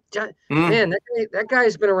that. Man, that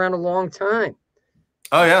guy's been around a long time.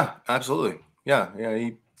 Oh, yeah, absolutely. Yeah,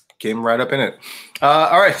 he came right up in it.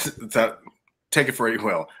 All right, so, take it for what you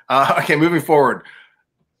will. Okay, moving forward.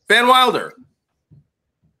 Van Wilder.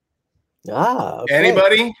 Okay.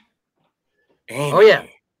 Anybody? Oh, yeah.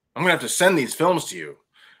 I'm going to have to send these films to you.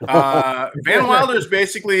 Van Wilder is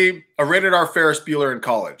basically a rated R Ferris Bueller in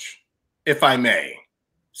college, if I may.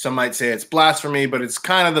 Some might say it's blasphemy, but it's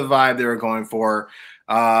kind of the vibe they were going for.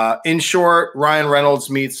 In short, Ryan Reynolds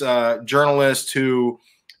meets a journalist who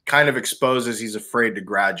kind of exposes he's afraid to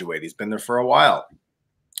graduate. He's been there for a while.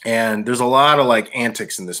 And there's a lot of like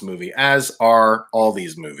antics in this movie, as are all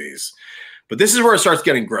these movies. But this is where it starts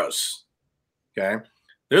getting gross. Okay.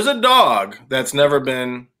 There's a dog that's never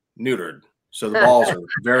been neutered. So the balls are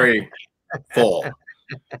very full.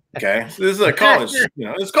 Okay. So this is a college,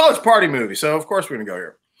 it's a college party movie. So of course we're going to go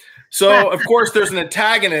here. So of course there's an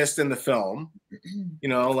antagonist in the film,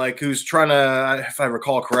 like who's trying to, if I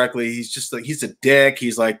recall correctly, he's just like, he's a dick.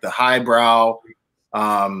 He's like the highbrow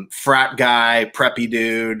frat guy, preppy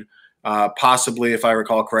dude, possibly, if I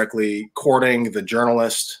recall correctly, courting the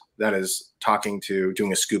journalist that is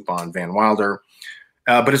doing a scoop on Van Wilder.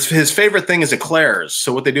 But his favorite thing is eclairs.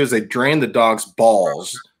 So what they do is they drain the dog's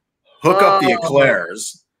balls, hook up the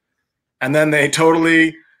eclairs, and then they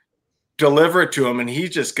totally deliver it to him, and he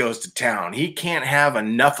just goes to town. He can't have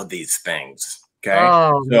enough of these things. Okay.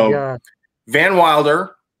 Oh, so God. Van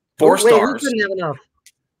Wilder, 4 stars. Who couldn't have enough?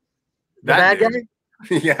 The That bad dude.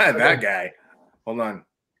 guy? Yeah, that guy. Hold on.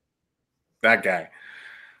 That guy.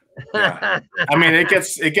 Yeah. I mean, it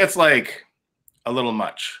gets like a little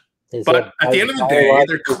much. But at the end of the day,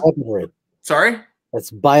 weaponry. Sorry?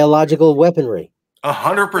 That's biological weaponry.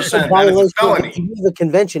 100%. That is a felony. The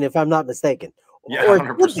convention, if I'm not mistaken. Yeah,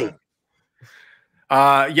 100%.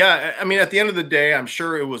 Yeah, I mean, at the end of the day, I'm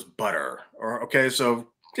sure it was butter. So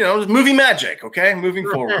it was movie magic. Okay, moving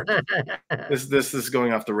forward. This is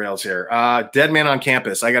going off the rails here. Dead Man on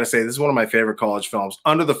Campus. I got to say, this is one of my favorite college films.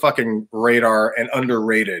 Under the fucking radar and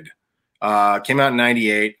underrated. Came out in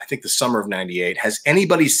 98. I think the summer of 98. Has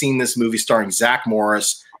anybody seen this movie starring Zach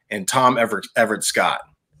Morris and Tom Everett Scott?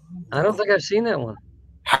 I don't think I've seen that one.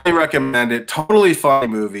 Highly recommend it. Totally funny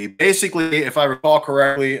movie. Basically, if I recall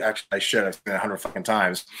correctly, actually I should have seen it 100 fucking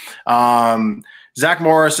times. Zach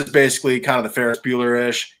Morris is basically kind of the Ferris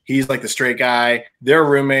Bueller-ish. He's like the straight guy. They're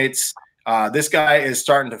roommates. This guy is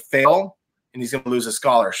starting to fail, and he's going to lose a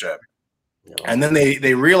scholarship. No. And then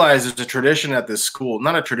they realize there's a tradition at this school,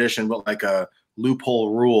 not a tradition, but like a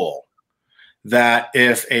loophole rule, that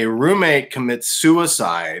if a roommate commits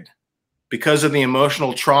suicide because of the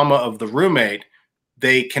emotional trauma of the roommate,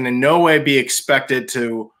 they can in no way be expected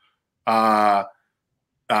to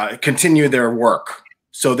continue their work.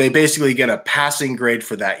 So they basically get a passing grade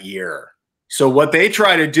for that year. So what they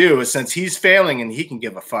try to do is, since he's failing and he can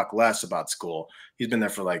give a fuck less about school, he's been there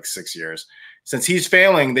for like 6 years. Since he's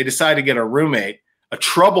failing, they decide to get a roommate, a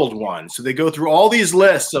troubled one. So they go through all these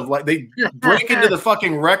lists of like, they break into the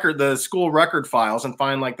fucking the school record files and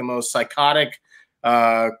find like the most psychotic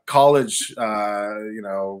college,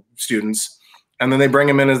 students. And then they bring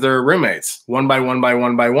them in as their roommates, one by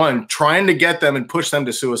one, trying to get them and push them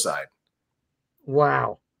to suicide.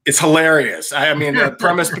 Wow. It's hilarious. I mean, the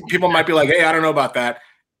premise, people might be like, hey, I don't know about that.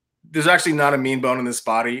 There's actually not a mean bone in this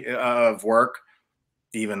body of work,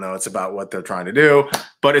 even though it's about what they're trying to do.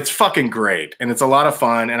 But it's fucking great. And it's a lot of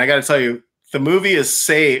fun. And I got to tell you, the movie is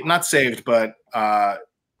not saved, but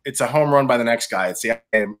it's a home run by the next guy. It's the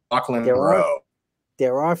Lachlan Monroe.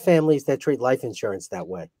 There are families that treat life insurance that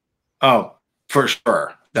way. Oh, for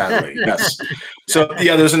sure. Sadly, yes. So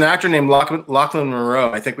yeah, there's an actor named Lachlan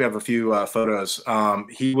Monroe. I think we have a few photos.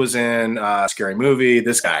 He was in Scary Movie.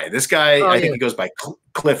 This guy, I think he goes by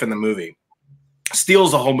Cliff in the movie.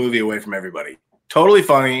 Steals the whole movie away from everybody. Totally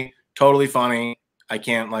funny. I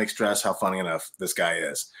can't like stress how funny enough this guy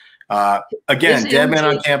is. Again, His Dead Man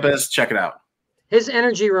on energy- Campus. Check it out. His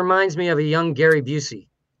energy reminds me of a young Gary Busey.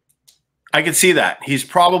 I can see that. He's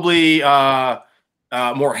probably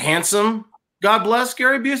more handsome. God bless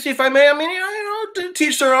Gary Busey, if I may. I mean, you know, to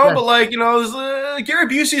teach their own, but like, you know, Gary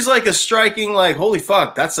Busey's like a striking, like, holy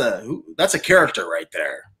fuck, that's a character right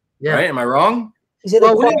there. Yeah. Right? Am I wrong?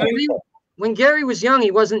 Well, when Gary was young,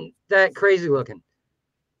 he wasn't that crazy looking.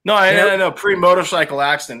 No, I know. Pre-motorcycle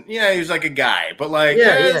accident. Yeah, he was like a guy, but like,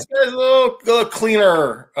 this guy's a little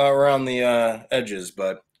cleaner around the edges.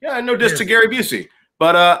 But yeah, no diss to Gary Busey.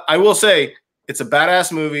 But I will say, it's a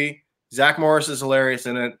badass movie. Zach Morris is hilarious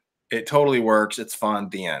in it. It totally works. It's fun.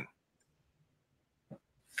 The end.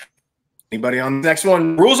 Anybody on the next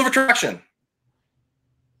one? Rules of Attraction.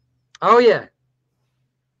 Oh yeah,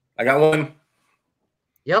 I got one.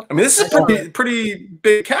 Yep. I mean, this is a pretty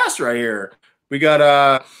big cast right here. We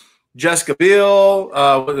got Jessica Biel,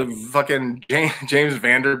 with the fucking James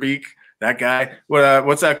Vanderbeek, that guy.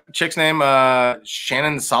 What's that chick's name?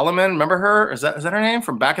 Shannon Solomon. Remember her? Is that her name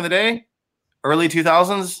from back in the day? Early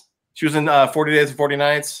 2000s. She was in 40 Days and 40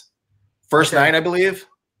 Nights. First Night, I believe.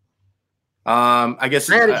 I guess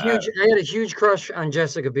I had a huge crush on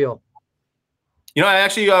Jessica Biel. You know, I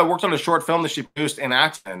actually worked on a short film that she produced in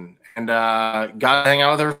Acton, and got to hang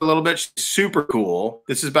out with her for a little bit. She's super cool.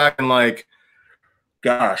 This is back in like,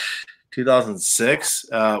 gosh, 2006.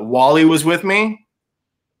 Wally was with me.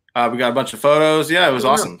 We got a bunch of photos. Yeah, it was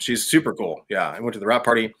awesome. She's super cool. Yeah, I went to the wrap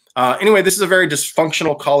party. Anyway, this is a very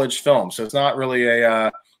dysfunctional college film, so it's not really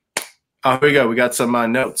a. Here we go. We got some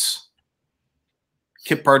notes.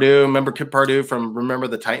 Kip Pardue. Remember Kip Pardue from Remember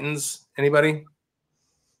the Titans? Anybody?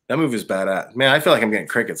 That movie is badass. Man, I feel like I'm getting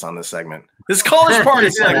crickets on this segment. This college party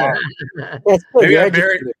segment. That's good. Maybe I'm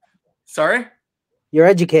buried. Sorry? You're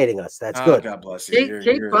educating us. That's good. God bless you.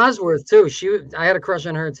 Kate Bosworth too. I had a crush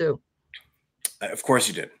on her too. Of course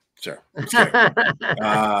you did. Sure.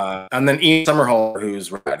 And then Ian Somerhalder,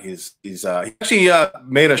 who's rad. He actually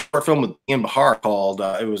made a short film with Ian Bahar called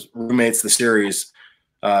it was Roommates the Series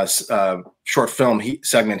short film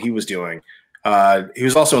segment he was doing. He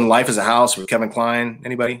was also in Life as a House with Kevin Kline.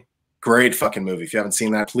 Anybody? Great fucking movie. If you haven't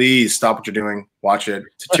seen that, please stop what you're doing. Watch it.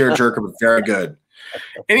 It's a tearjerker, but very good.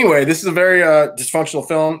 Anyway, this is a very dysfunctional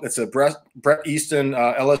film. It's a Bret Easton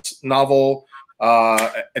Ellis novel,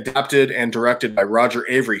 adapted and directed by Roger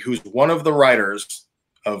Avery, who's one of the writers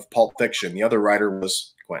of Pulp Fiction. The other writer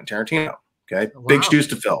was Quentin Tarantino. Okay, wow. Big shoes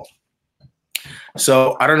to fill.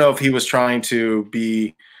 So I don't know if he was trying to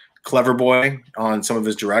be clever boy on some of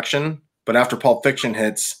his direction, but after Pulp Fiction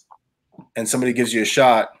hits and somebody gives you a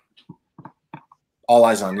shot, all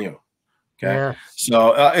eyes on you. Okay. Yeah.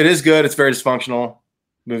 So it is good. It's very dysfunctional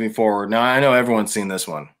moving forward. Now I know everyone's seen this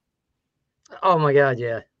one. Oh my God.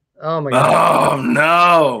 Yeah. Oh my God. Oh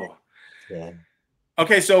no. Yeah.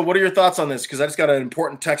 Okay. So what are your thoughts on this? Cause I just got an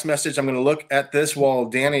important text message. I'm going to look at this while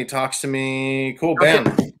Danny talks to me. Cool. Bam.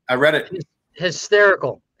 Okay. I read it.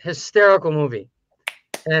 Hysterical movie.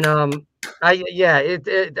 And, I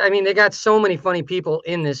mean, they got so many funny people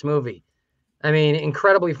in this movie. I mean,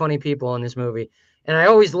 incredibly funny people in this movie. And I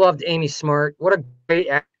always loved Amy Smart. What a great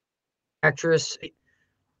actress.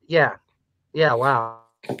 Yeah. Yeah. Wow.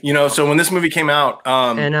 You know, so when this movie came out,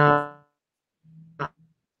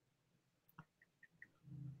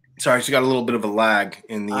 sorry, she got a little bit of a lag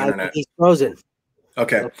in the internet. He's frozen.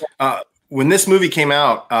 Okay. When this movie came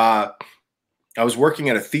out, I was working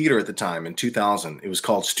at a theater at the time in 2000. It was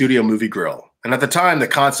called Studio Movie Grill. And at the time, the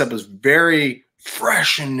concept was very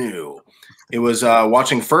fresh and new. It was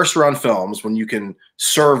watching first run films when you can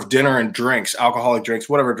serve dinner and drinks, alcoholic drinks,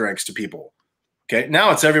 whatever drinks to people. Okay.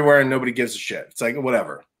 Now it's everywhere and nobody gives a shit. It's like,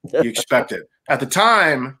 whatever. You expect it. At the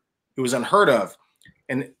time, it was unheard of.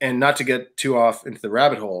 And not to get too off into the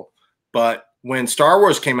rabbit hole, but when Star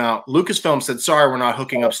Wars came out, Lucasfilm said, sorry, we're not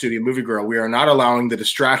hooking up Studio Movie Grill. We are not allowing the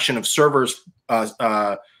distraction of servers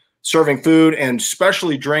serving food and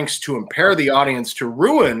especially drinks to impair the audience to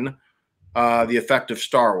ruin the effect of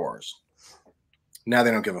Star Wars. Now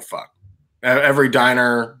they don't give a fuck. Every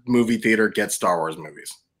diner, movie theater gets Star Wars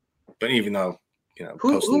movies. But even though, you know,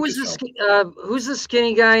 who's the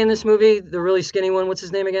skinny guy in this movie? The really skinny one. What's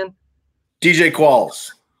his name again? DJ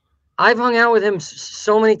Qualls. I've hung out with him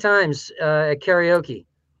so many times at karaoke.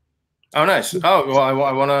 Oh, nice. Oh, well, I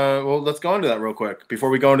want to. Well, let's go into that real quick before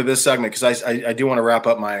we go into this segment because I do want to wrap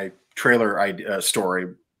up my trailer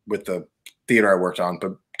story with the theater I worked on.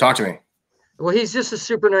 But talk to me. Well, he's just a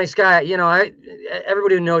super nice guy. You know,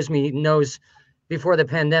 everybody who knows me knows before the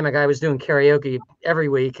pandemic I was doing karaoke every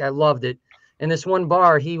week. I loved it. And this one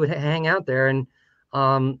bar, he would hang out there, and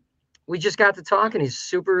we just got to talking. He's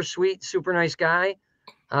super sweet, super nice guy.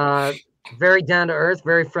 Very down to earth,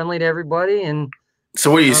 very friendly to everybody. And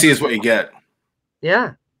so what you see is what you get.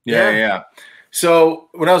 Yeah. So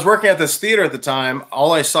when I was working at this theater at the time,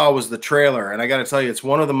 all I saw was the trailer. And I got to tell you, it's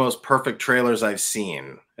one of the most perfect trailers I've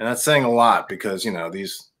seen. And that's saying a lot because, you know,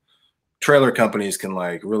 these trailer companies can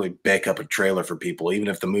like really bake up a trailer for people, even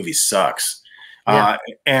if the movie sucks. Yeah.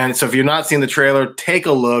 And so if you're not seeing the trailer, take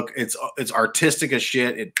a look. It's artistic as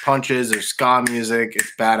shit. It punches. There's ska music.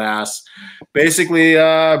 It's badass. Basically,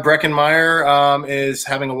 Breckin Meyer is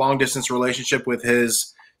having a long distance relationship with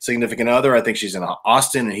his significant other. I think she's in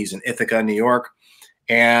Austin and he's in Ithaca, New York.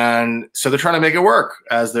 And so they're trying to make it work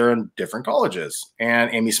as they're in different colleges. And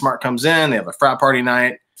Amy Smart comes in, they have a frat party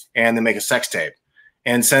night, and they make a sex tape.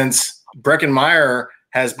 And since Breckin Meyer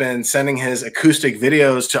has been sending his acoustic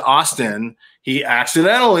videos to Austin, he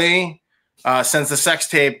accidentally sends the sex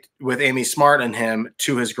tape with Amy Smart and him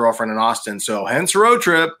to his girlfriend in Austin. So hence Road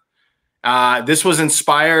Trip. This was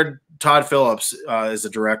inspired. Todd Phillips is the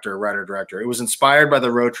director, writer-director. It was inspired by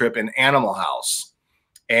the Road Trip in Animal House.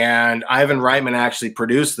 And Ivan Reitman actually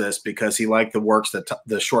produced this because he liked the works that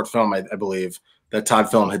the short film, I believe, that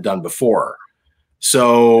Todd Phillips had done before.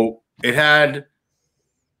 So it had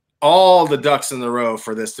all the ducks in the row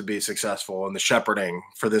for this to be successful and the shepherding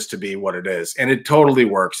for this to be what it is. And it totally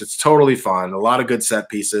works. It's totally fun. A lot of good set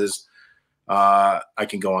pieces. I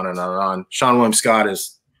can go on and on and on. Sean William Scott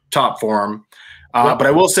is top form. But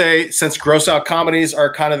I will say, since gross out comedies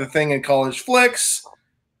are kind of the thing in college flicks,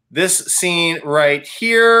 this scene right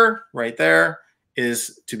here, right there,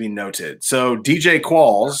 is to be noted. So DJ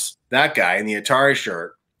Qualls, that guy in the Atari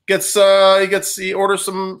shirt, he orders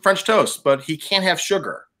some French toast, but he can't have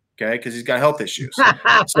sugar, okay, because he's got health issues.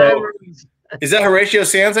 So is that Horatio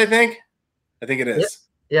Sands? I think it is.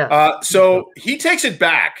 Yeah. So he takes it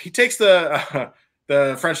back. He takes the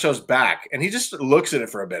French toast back, and he just looks at it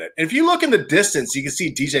for a minute. And if you look in the distance, you can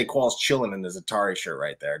see DJ Qualls chilling in his Atari shirt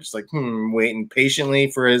right there, just like waiting patiently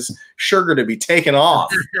for his sugar to be taken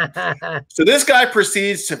off. So this guy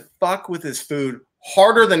proceeds to fuck with his food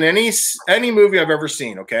harder than any movie I've ever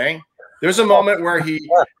seen. Okay, there's a moment where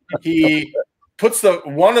he puts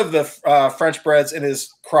one of the French breads in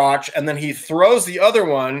his crotch, and then he throws the other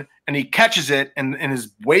one, and he catches it in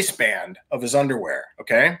his waistband of his underwear,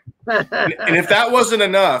 okay? And if that wasn't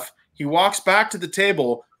enough, he walks back to the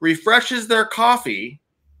table, refreshes their coffee,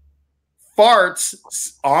 farts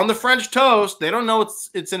on the French toast. They don't know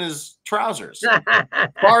it's in his trousers.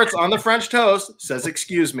 Farts on the French toast, says,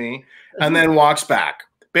 "Excuse me," and then walks back.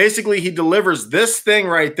 Basically, he delivers this thing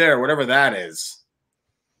right there, whatever that is.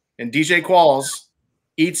 And DJ Qualls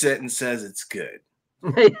eats it and says it's good.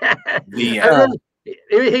 He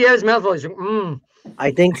has mouthful. He's like,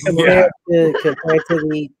 I think compared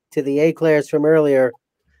to the eclairs from earlier,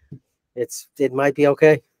 it might be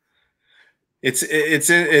okay. It's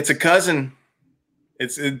a cousin.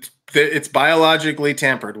 It's biologically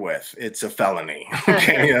tampered with. It's a felony.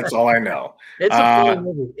 Okay, that's all I know. It's a funny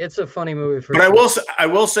movie. It's a funny movie for. But sure. I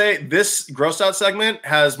will say this gross out segment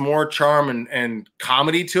has more charm and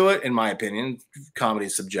comedy to it, in my opinion. Comedy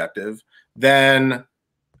is subjective than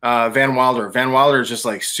Van Wilder. Van Wilder is just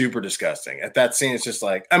like super disgusting. At that scene, it's just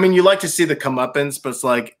like, I mean, you like to see the comeuppance, but it's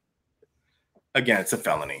like, again, it's a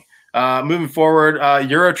felony. Moving forward,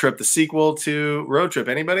 Euro Trip, the sequel to Road Trip.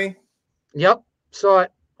 Anybody? Yep, saw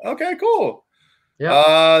it. Okay, cool.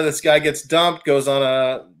 Yeah. This guy gets dumped, goes on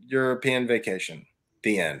a European vacation.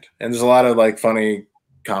 The end. And there's a lot of like funny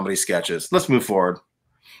comedy sketches. Let's move forward.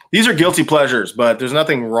 These are guilty pleasures, but there's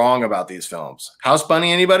nothing wrong about these films. House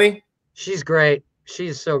Bunny, anybody? She's great.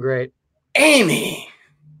 She's so great. Amy.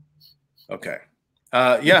 Okay.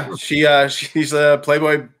 Yeah, she's a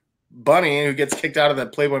Playboy bunny who gets kicked out of the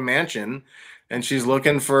Playboy mansion, and she's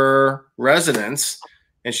looking for residence,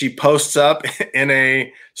 and she posts up in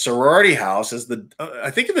a sorority house as maybe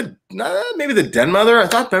the den mother. I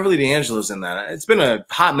thought Beverly D'Angelo's in that. It's been a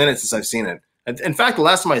hot minute since I've seen it. In fact, the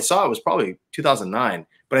last time I saw it was probably 2009,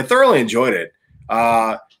 but I thoroughly enjoyed it.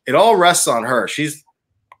 It all rests on her. She's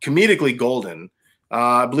comedically golden.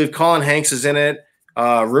 I believe Colin Hanks is in it.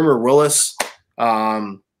 Rumor Willis.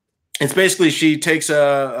 It's basically she takes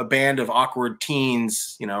a band of awkward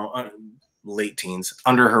teens, late teens,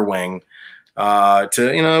 under her wing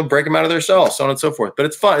to break them out of their cells, so on and so forth. But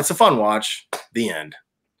it's fun. It's a fun watch. The end.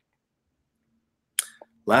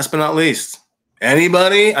 Last but not least,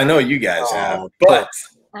 anybody? I know you guys have, but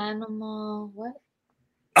Animal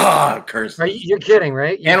what? Curse. You're kidding,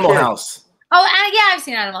 right? Animal House. Oh, yeah, I've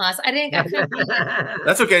seen Animal House. I didn't.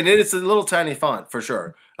 That's okay. It's a little tiny font for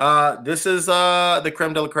sure. This is the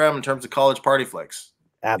creme de la creme in terms of college party flicks.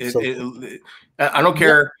 Absolutely. I don't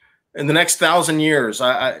care in the next 1,000 years,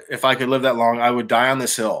 if I could live that long, I would die on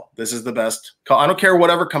this hill. This is the best call. I don't care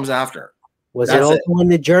whatever comes after. Was it also when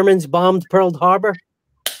the Germans bombed Pearl Harbor?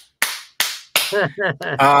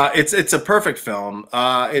 It's a perfect film.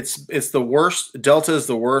 It's the worst. Delta is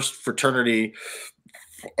the worst fraternity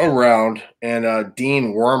around, and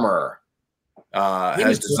Dean Wormer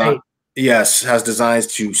has designs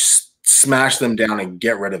to smash them down and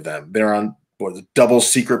get rid of them. They're on double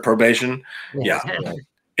secret probation. Yeah.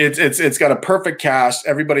 It's got a perfect cast.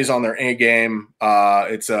 Everybody's on their A game.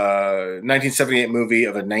 It's a 1978 movie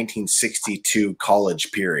of a 1962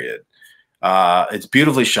 college period. It's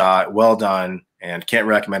beautifully shot, well done, and can't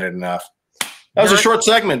recommend it enough. That was a short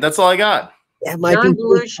segment. That's all I got. Yeah, John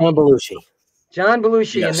Belushi. John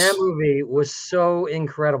Belushi in that movie was so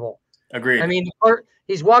incredible. Agreed. I mean,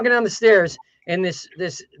 he's walking down the stairs, and this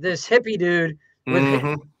hippie dude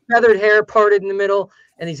with feathered hair parted in the middle,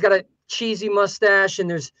 and he's got a cheesy mustache, and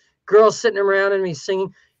there's girls sitting around him, and he's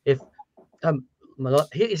singing. I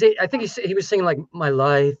think he was singing like, "My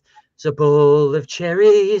life is a bowl of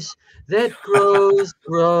cherries that grows."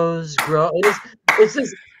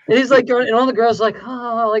 And he's like, and all the girls like,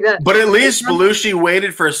 oh, like that. But at least Belushi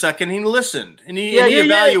waited for a second. He listened and he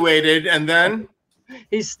evaluated, and then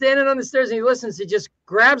he's standing on the stairs and he listens. He just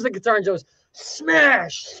grabs the guitar and goes,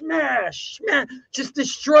 smash, smash, smash. Just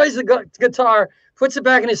destroys the guitar, puts it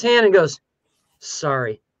back in his hand, and goes,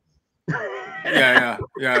 sorry. Yeah.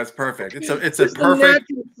 It's perfect. It's a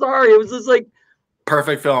perfect. Sorry, it was just like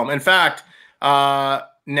perfect film. In fact,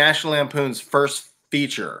 National Lampoon's first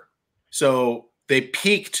feature. So they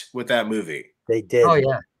peaked with that movie. They did. Oh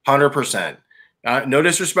yeah, 100%. No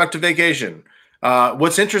disrespect to Vacation.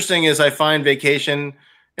 What's interesting is I find Vacation,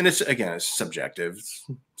 and it's subjective.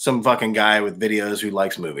 Some fucking guy with videos who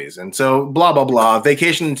likes movies, and so blah blah blah.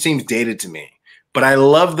 Vacation seems dated to me, but I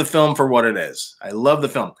love the film for what it is. I love the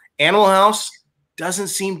film. Animal House doesn't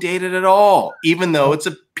seem dated at all, even though it's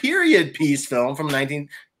a period piece film from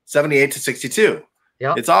 1978 to 62.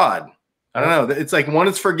 Yeah, it's odd. I don't know. It's like one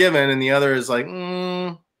is forgiven and the other is like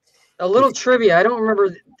a little trivia. I don't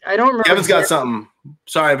remember. Kevin's got something.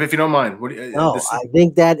 Sorry, if you don't mind. I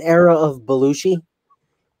think that era of Belushi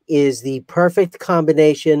is the perfect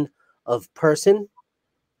combination of person,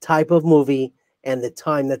 type of movie, and the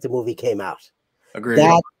time that the movie came out. Agreed.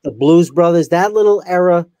 The Blues Brothers, that little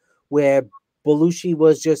era where Belushi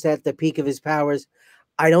was just at the peak of his powers.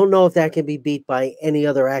 I don't know if that can be beat by any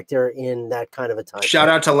other actor in that kind of a time. Shout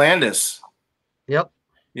out to Landis. Yep.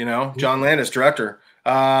 John Landis, director.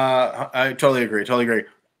 I totally agree.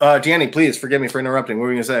 Danny, please forgive me for interrupting. What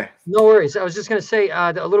were you going to say? No worries. I was just going to say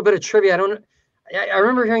a little bit of trivia. I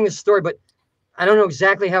remember hearing this story, but I don't know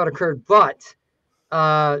exactly how it occurred. But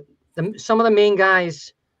some of the main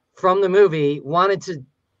guys from the movie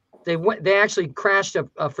they actually crashed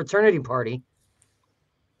a fraternity party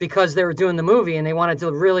because they were doing the movie and they wanted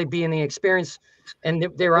to really be in the experience, and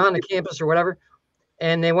they were on the campus or whatever,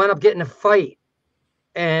 and they wound up getting a fight,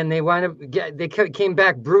 and they came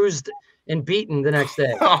back bruised and beaten the next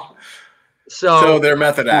day. So they're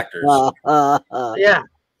method actors. Yeah.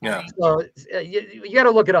 So you got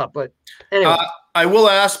to look it up, but anyway. I will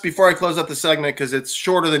ask before I close up the segment, because it's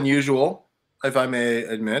shorter than usual, if I may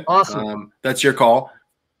admit. Awesome. That's your call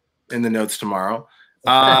in the notes tomorrow.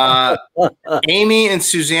 Amy and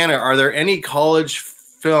Susanna, are there any college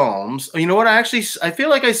films? You know what? I feel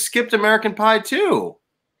like I skipped American Pie too.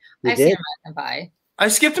 I see American Pie. I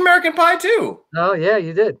skipped American Pie too. Oh yeah,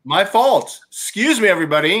 you did. My fault. Excuse me,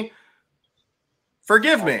 everybody.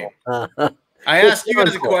 Forgive me. I asked you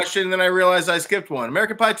guys a question, and then I realized I skipped one.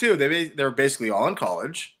 American Pie 2. They're basically all in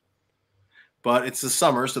college, but it's the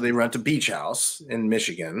summer, so they rent a beach house in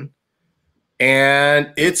Michigan.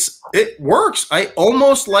 And it works. I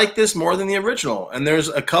almost like this more than the original. And there's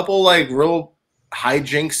a couple like real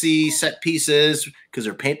hijinksy set pieces because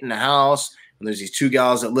they're painting the house. And there's these two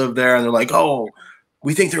gals that live there, and they're like, "Oh,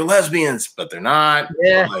 we think they're lesbians, but they're not.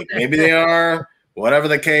 Yeah. Like maybe they are. Whatever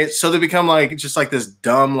the case." So they become like just like this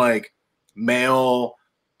dumb like male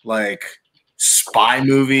like spy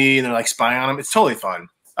movie, and they're like spying on them. It's totally fun.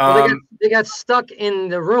 Well, they got stuck in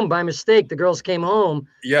the room by mistake. The girls came home.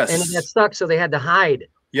 Yes. And they got stuck, so they had to hide.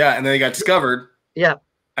 Yeah, and then they got discovered. Yeah.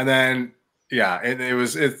 And then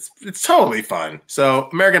it's totally fun. So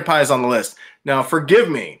American Pie is on the list. Now forgive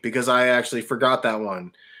me because I actually forgot that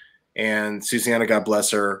one. And Susanna, God bless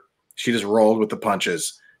her, she just rolled with the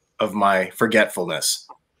punches of my forgetfulness.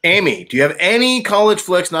 Amy, do you have any college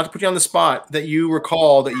flicks, not to put you on the spot, that you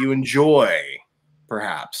recall that you enjoy,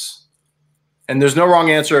 perhaps? And there's no wrong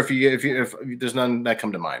answer if there's none that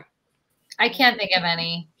come to mind. I can't think of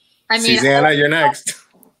any. I mean, Susanna, you're next.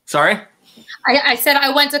 Sorry? I said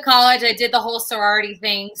I went to college. I did the whole sorority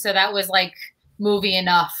thing, so that was like movie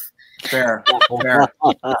enough. Fair.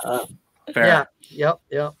 Fair. Yeah.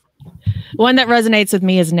 Yep. One that resonates with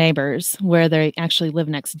me is Neighbors, where they actually live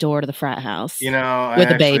next door to the frat house. You know,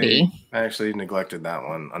 with a baby. I actually neglected that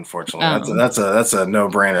one, unfortunately. That's a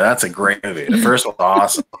no-brainer. That's a great movie. The first one's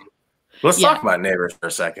awesome. Let's talk about Neighbors for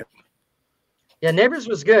a second. Yeah, Neighbors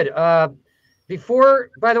was good.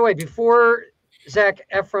 Before Zac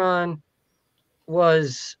Efron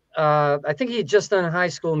was, I think he had just done High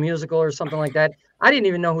School Musical or something like that. I didn't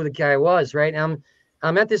even know who the guy was, right? I'm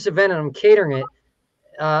at this event and I'm catering it.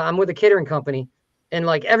 I'm with a catering company, and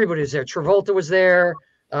like everybody was there. Travolta was there,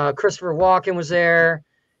 Christopher Walken was there,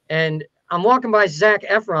 and I'm walking by Zac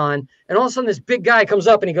Efron, and all of a sudden this big guy comes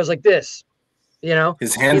up and he goes like this, you know,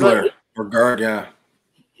 his handler or guard, yeah.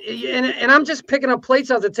 And I'm just picking up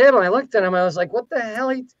plates off the table, and I looked at him, and I was like, "What the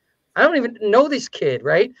hell? I don't even know this kid,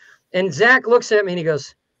 right?" And Zac looks at me and he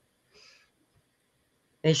goes,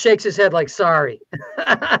 and he shakes his head like, "Sorry."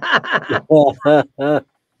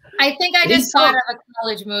 I think I just thought of a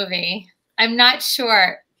college movie. I'm not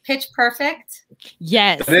sure. Pitch Perfect?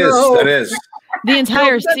 Yes. That is. The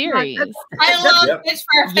entire series. I love Pitch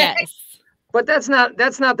Perfect. Yes. But that's not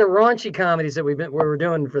the raunchy comedies that we're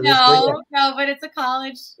doing for this. No, but it's a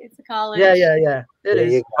college. Yeah. It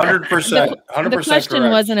is 100%. 100%. The question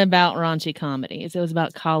correct. wasn't about raunchy comedies. It was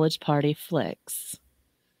about college party flicks.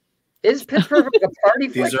 Is Pitch Perfect a party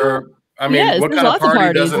flick? These are, I mean, what kind of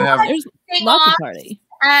party doesn't have? There's lots of party.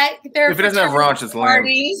 If it doesn't have raunch, it's lame.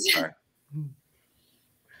 Right.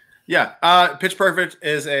 Yeah, Pitch Perfect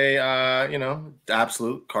is a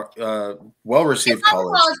absolute well-received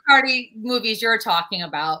college party movies you're talking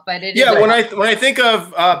about, but it when I think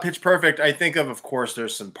of Pitch Perfect, I think of course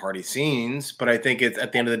there's some party scenes, but I think it's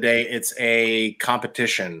at the end of the day it's a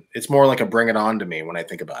competition. It's more like a Bring It On to me when I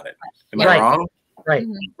think about it. Am I wrong? Right.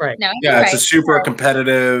 No, yeah, it's a super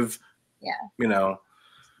competitive. Yeah.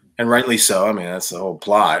 And rightly so. I mean, that's the whole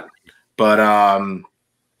plot. But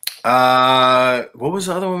what was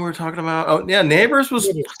the other one we were talking about? Oh, yeah, Neighbors was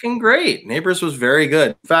fucking great. Neighbors was very good.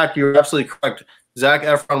 In fact, you're absolutely correct. Zac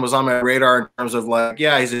Efron was on my radar in terms of like,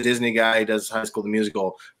 yeah, he's a Disney guy. He does High School the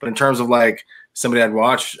Musical. But in terms of like somebody I'd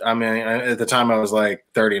watch, I mean, at the time I was like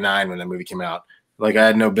 39 when that movie came out. Like I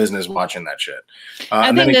had no business watching that shit.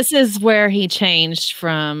 I think this is where he changed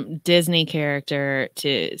from Disney character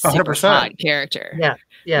to super hot character. Yeah.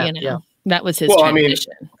 That was his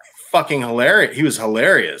transition. I mean, fucking hilarious. He was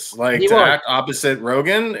hilarious. Like to act opposite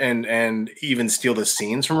Rogan and even steal the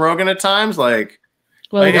scenes from Rogan at times. Like,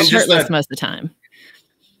 he was shirtless most of the time.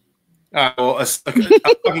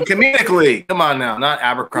 Fucking comedically. Come on now, not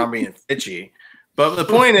Abercrombie and Fitchy. But the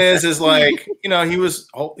point is like, you know, he was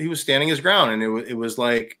standing his ground, and it was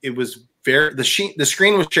very the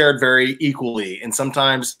screen was shared very equally, and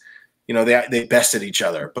sometimes, you know, they bested each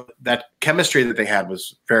other, but that chemistry that they had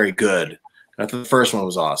was very good. I thought the first one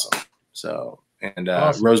was awesome. So, and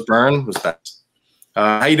awesome. Rose Byrne was best.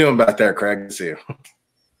 How you doing back there, Craig? Good to see you.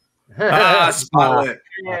 Spotlight.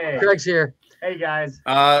 Hey. Craig's here. Hey guys.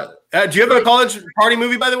 Do you have a college party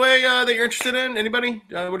movie, by the way, that you're interested in? Anybody?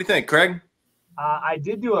 What do you think, Craig? I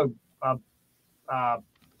did do a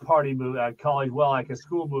party movie, college, like a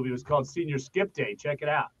school movie. It was called Senior Skip Day. Check it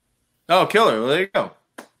out. Oh, killer! Well, there you go.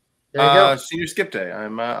 There you go. Senior Skip Day.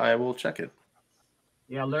 I will check it.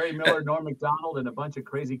 Yeah, Larry Miller, Norm Macdonald, and a bunch of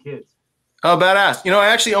crazy kids. Oh, badass! You know, I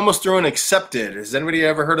actually almost threw an Accepted. Has anybody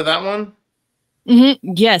ever heard of that one?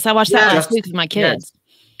 Mm-hmm. Yes, I watched that last week with my kids.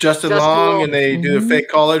 Justin Long, and they do a fake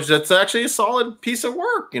college. That's actually a solid piece of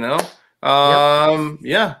work. You know.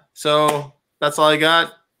 Yeah. So that's all I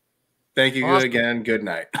got. Thank you again. Good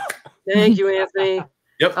night. Thank you, Anthony.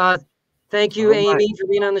 Yep. Thank you, Amy, for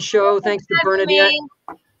being on the show. Thanks to Bernadette.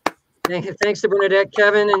 Thanks to Bernadette,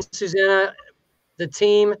 Kevin, and Susanna, the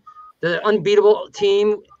team, the unbeatable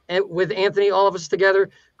team with Anthony, all of us together.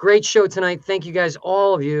 Great show tonight. Thank you guys,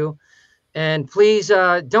 all of you. And please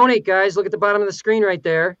donate, guys. Look at the bottom of the screen right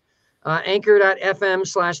there.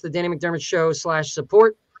 Anchor.fm/The Danny McDermott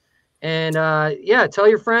Show/support. And yeah, tell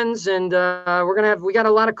your friends. And we got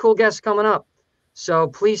a lot of cool guests coming up. So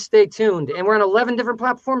please stay tuned. And we're on 11 different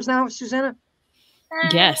platforms now, Susanna?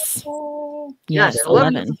 Yes. Yes,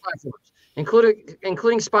 11 different platforms,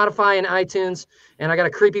 including Spotify and iTunes. And I got a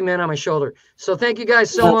creepy man on my shoulder. So thank you guys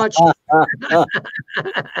so much.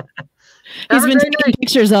 He's been taking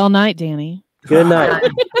pictures all night, Danny. Good night.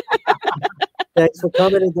 Thanks for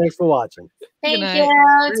coming and thanks for watching. Thank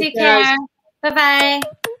you. Take care. Bye-bye.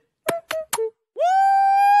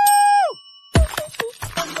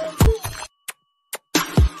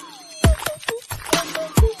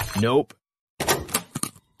 Nope.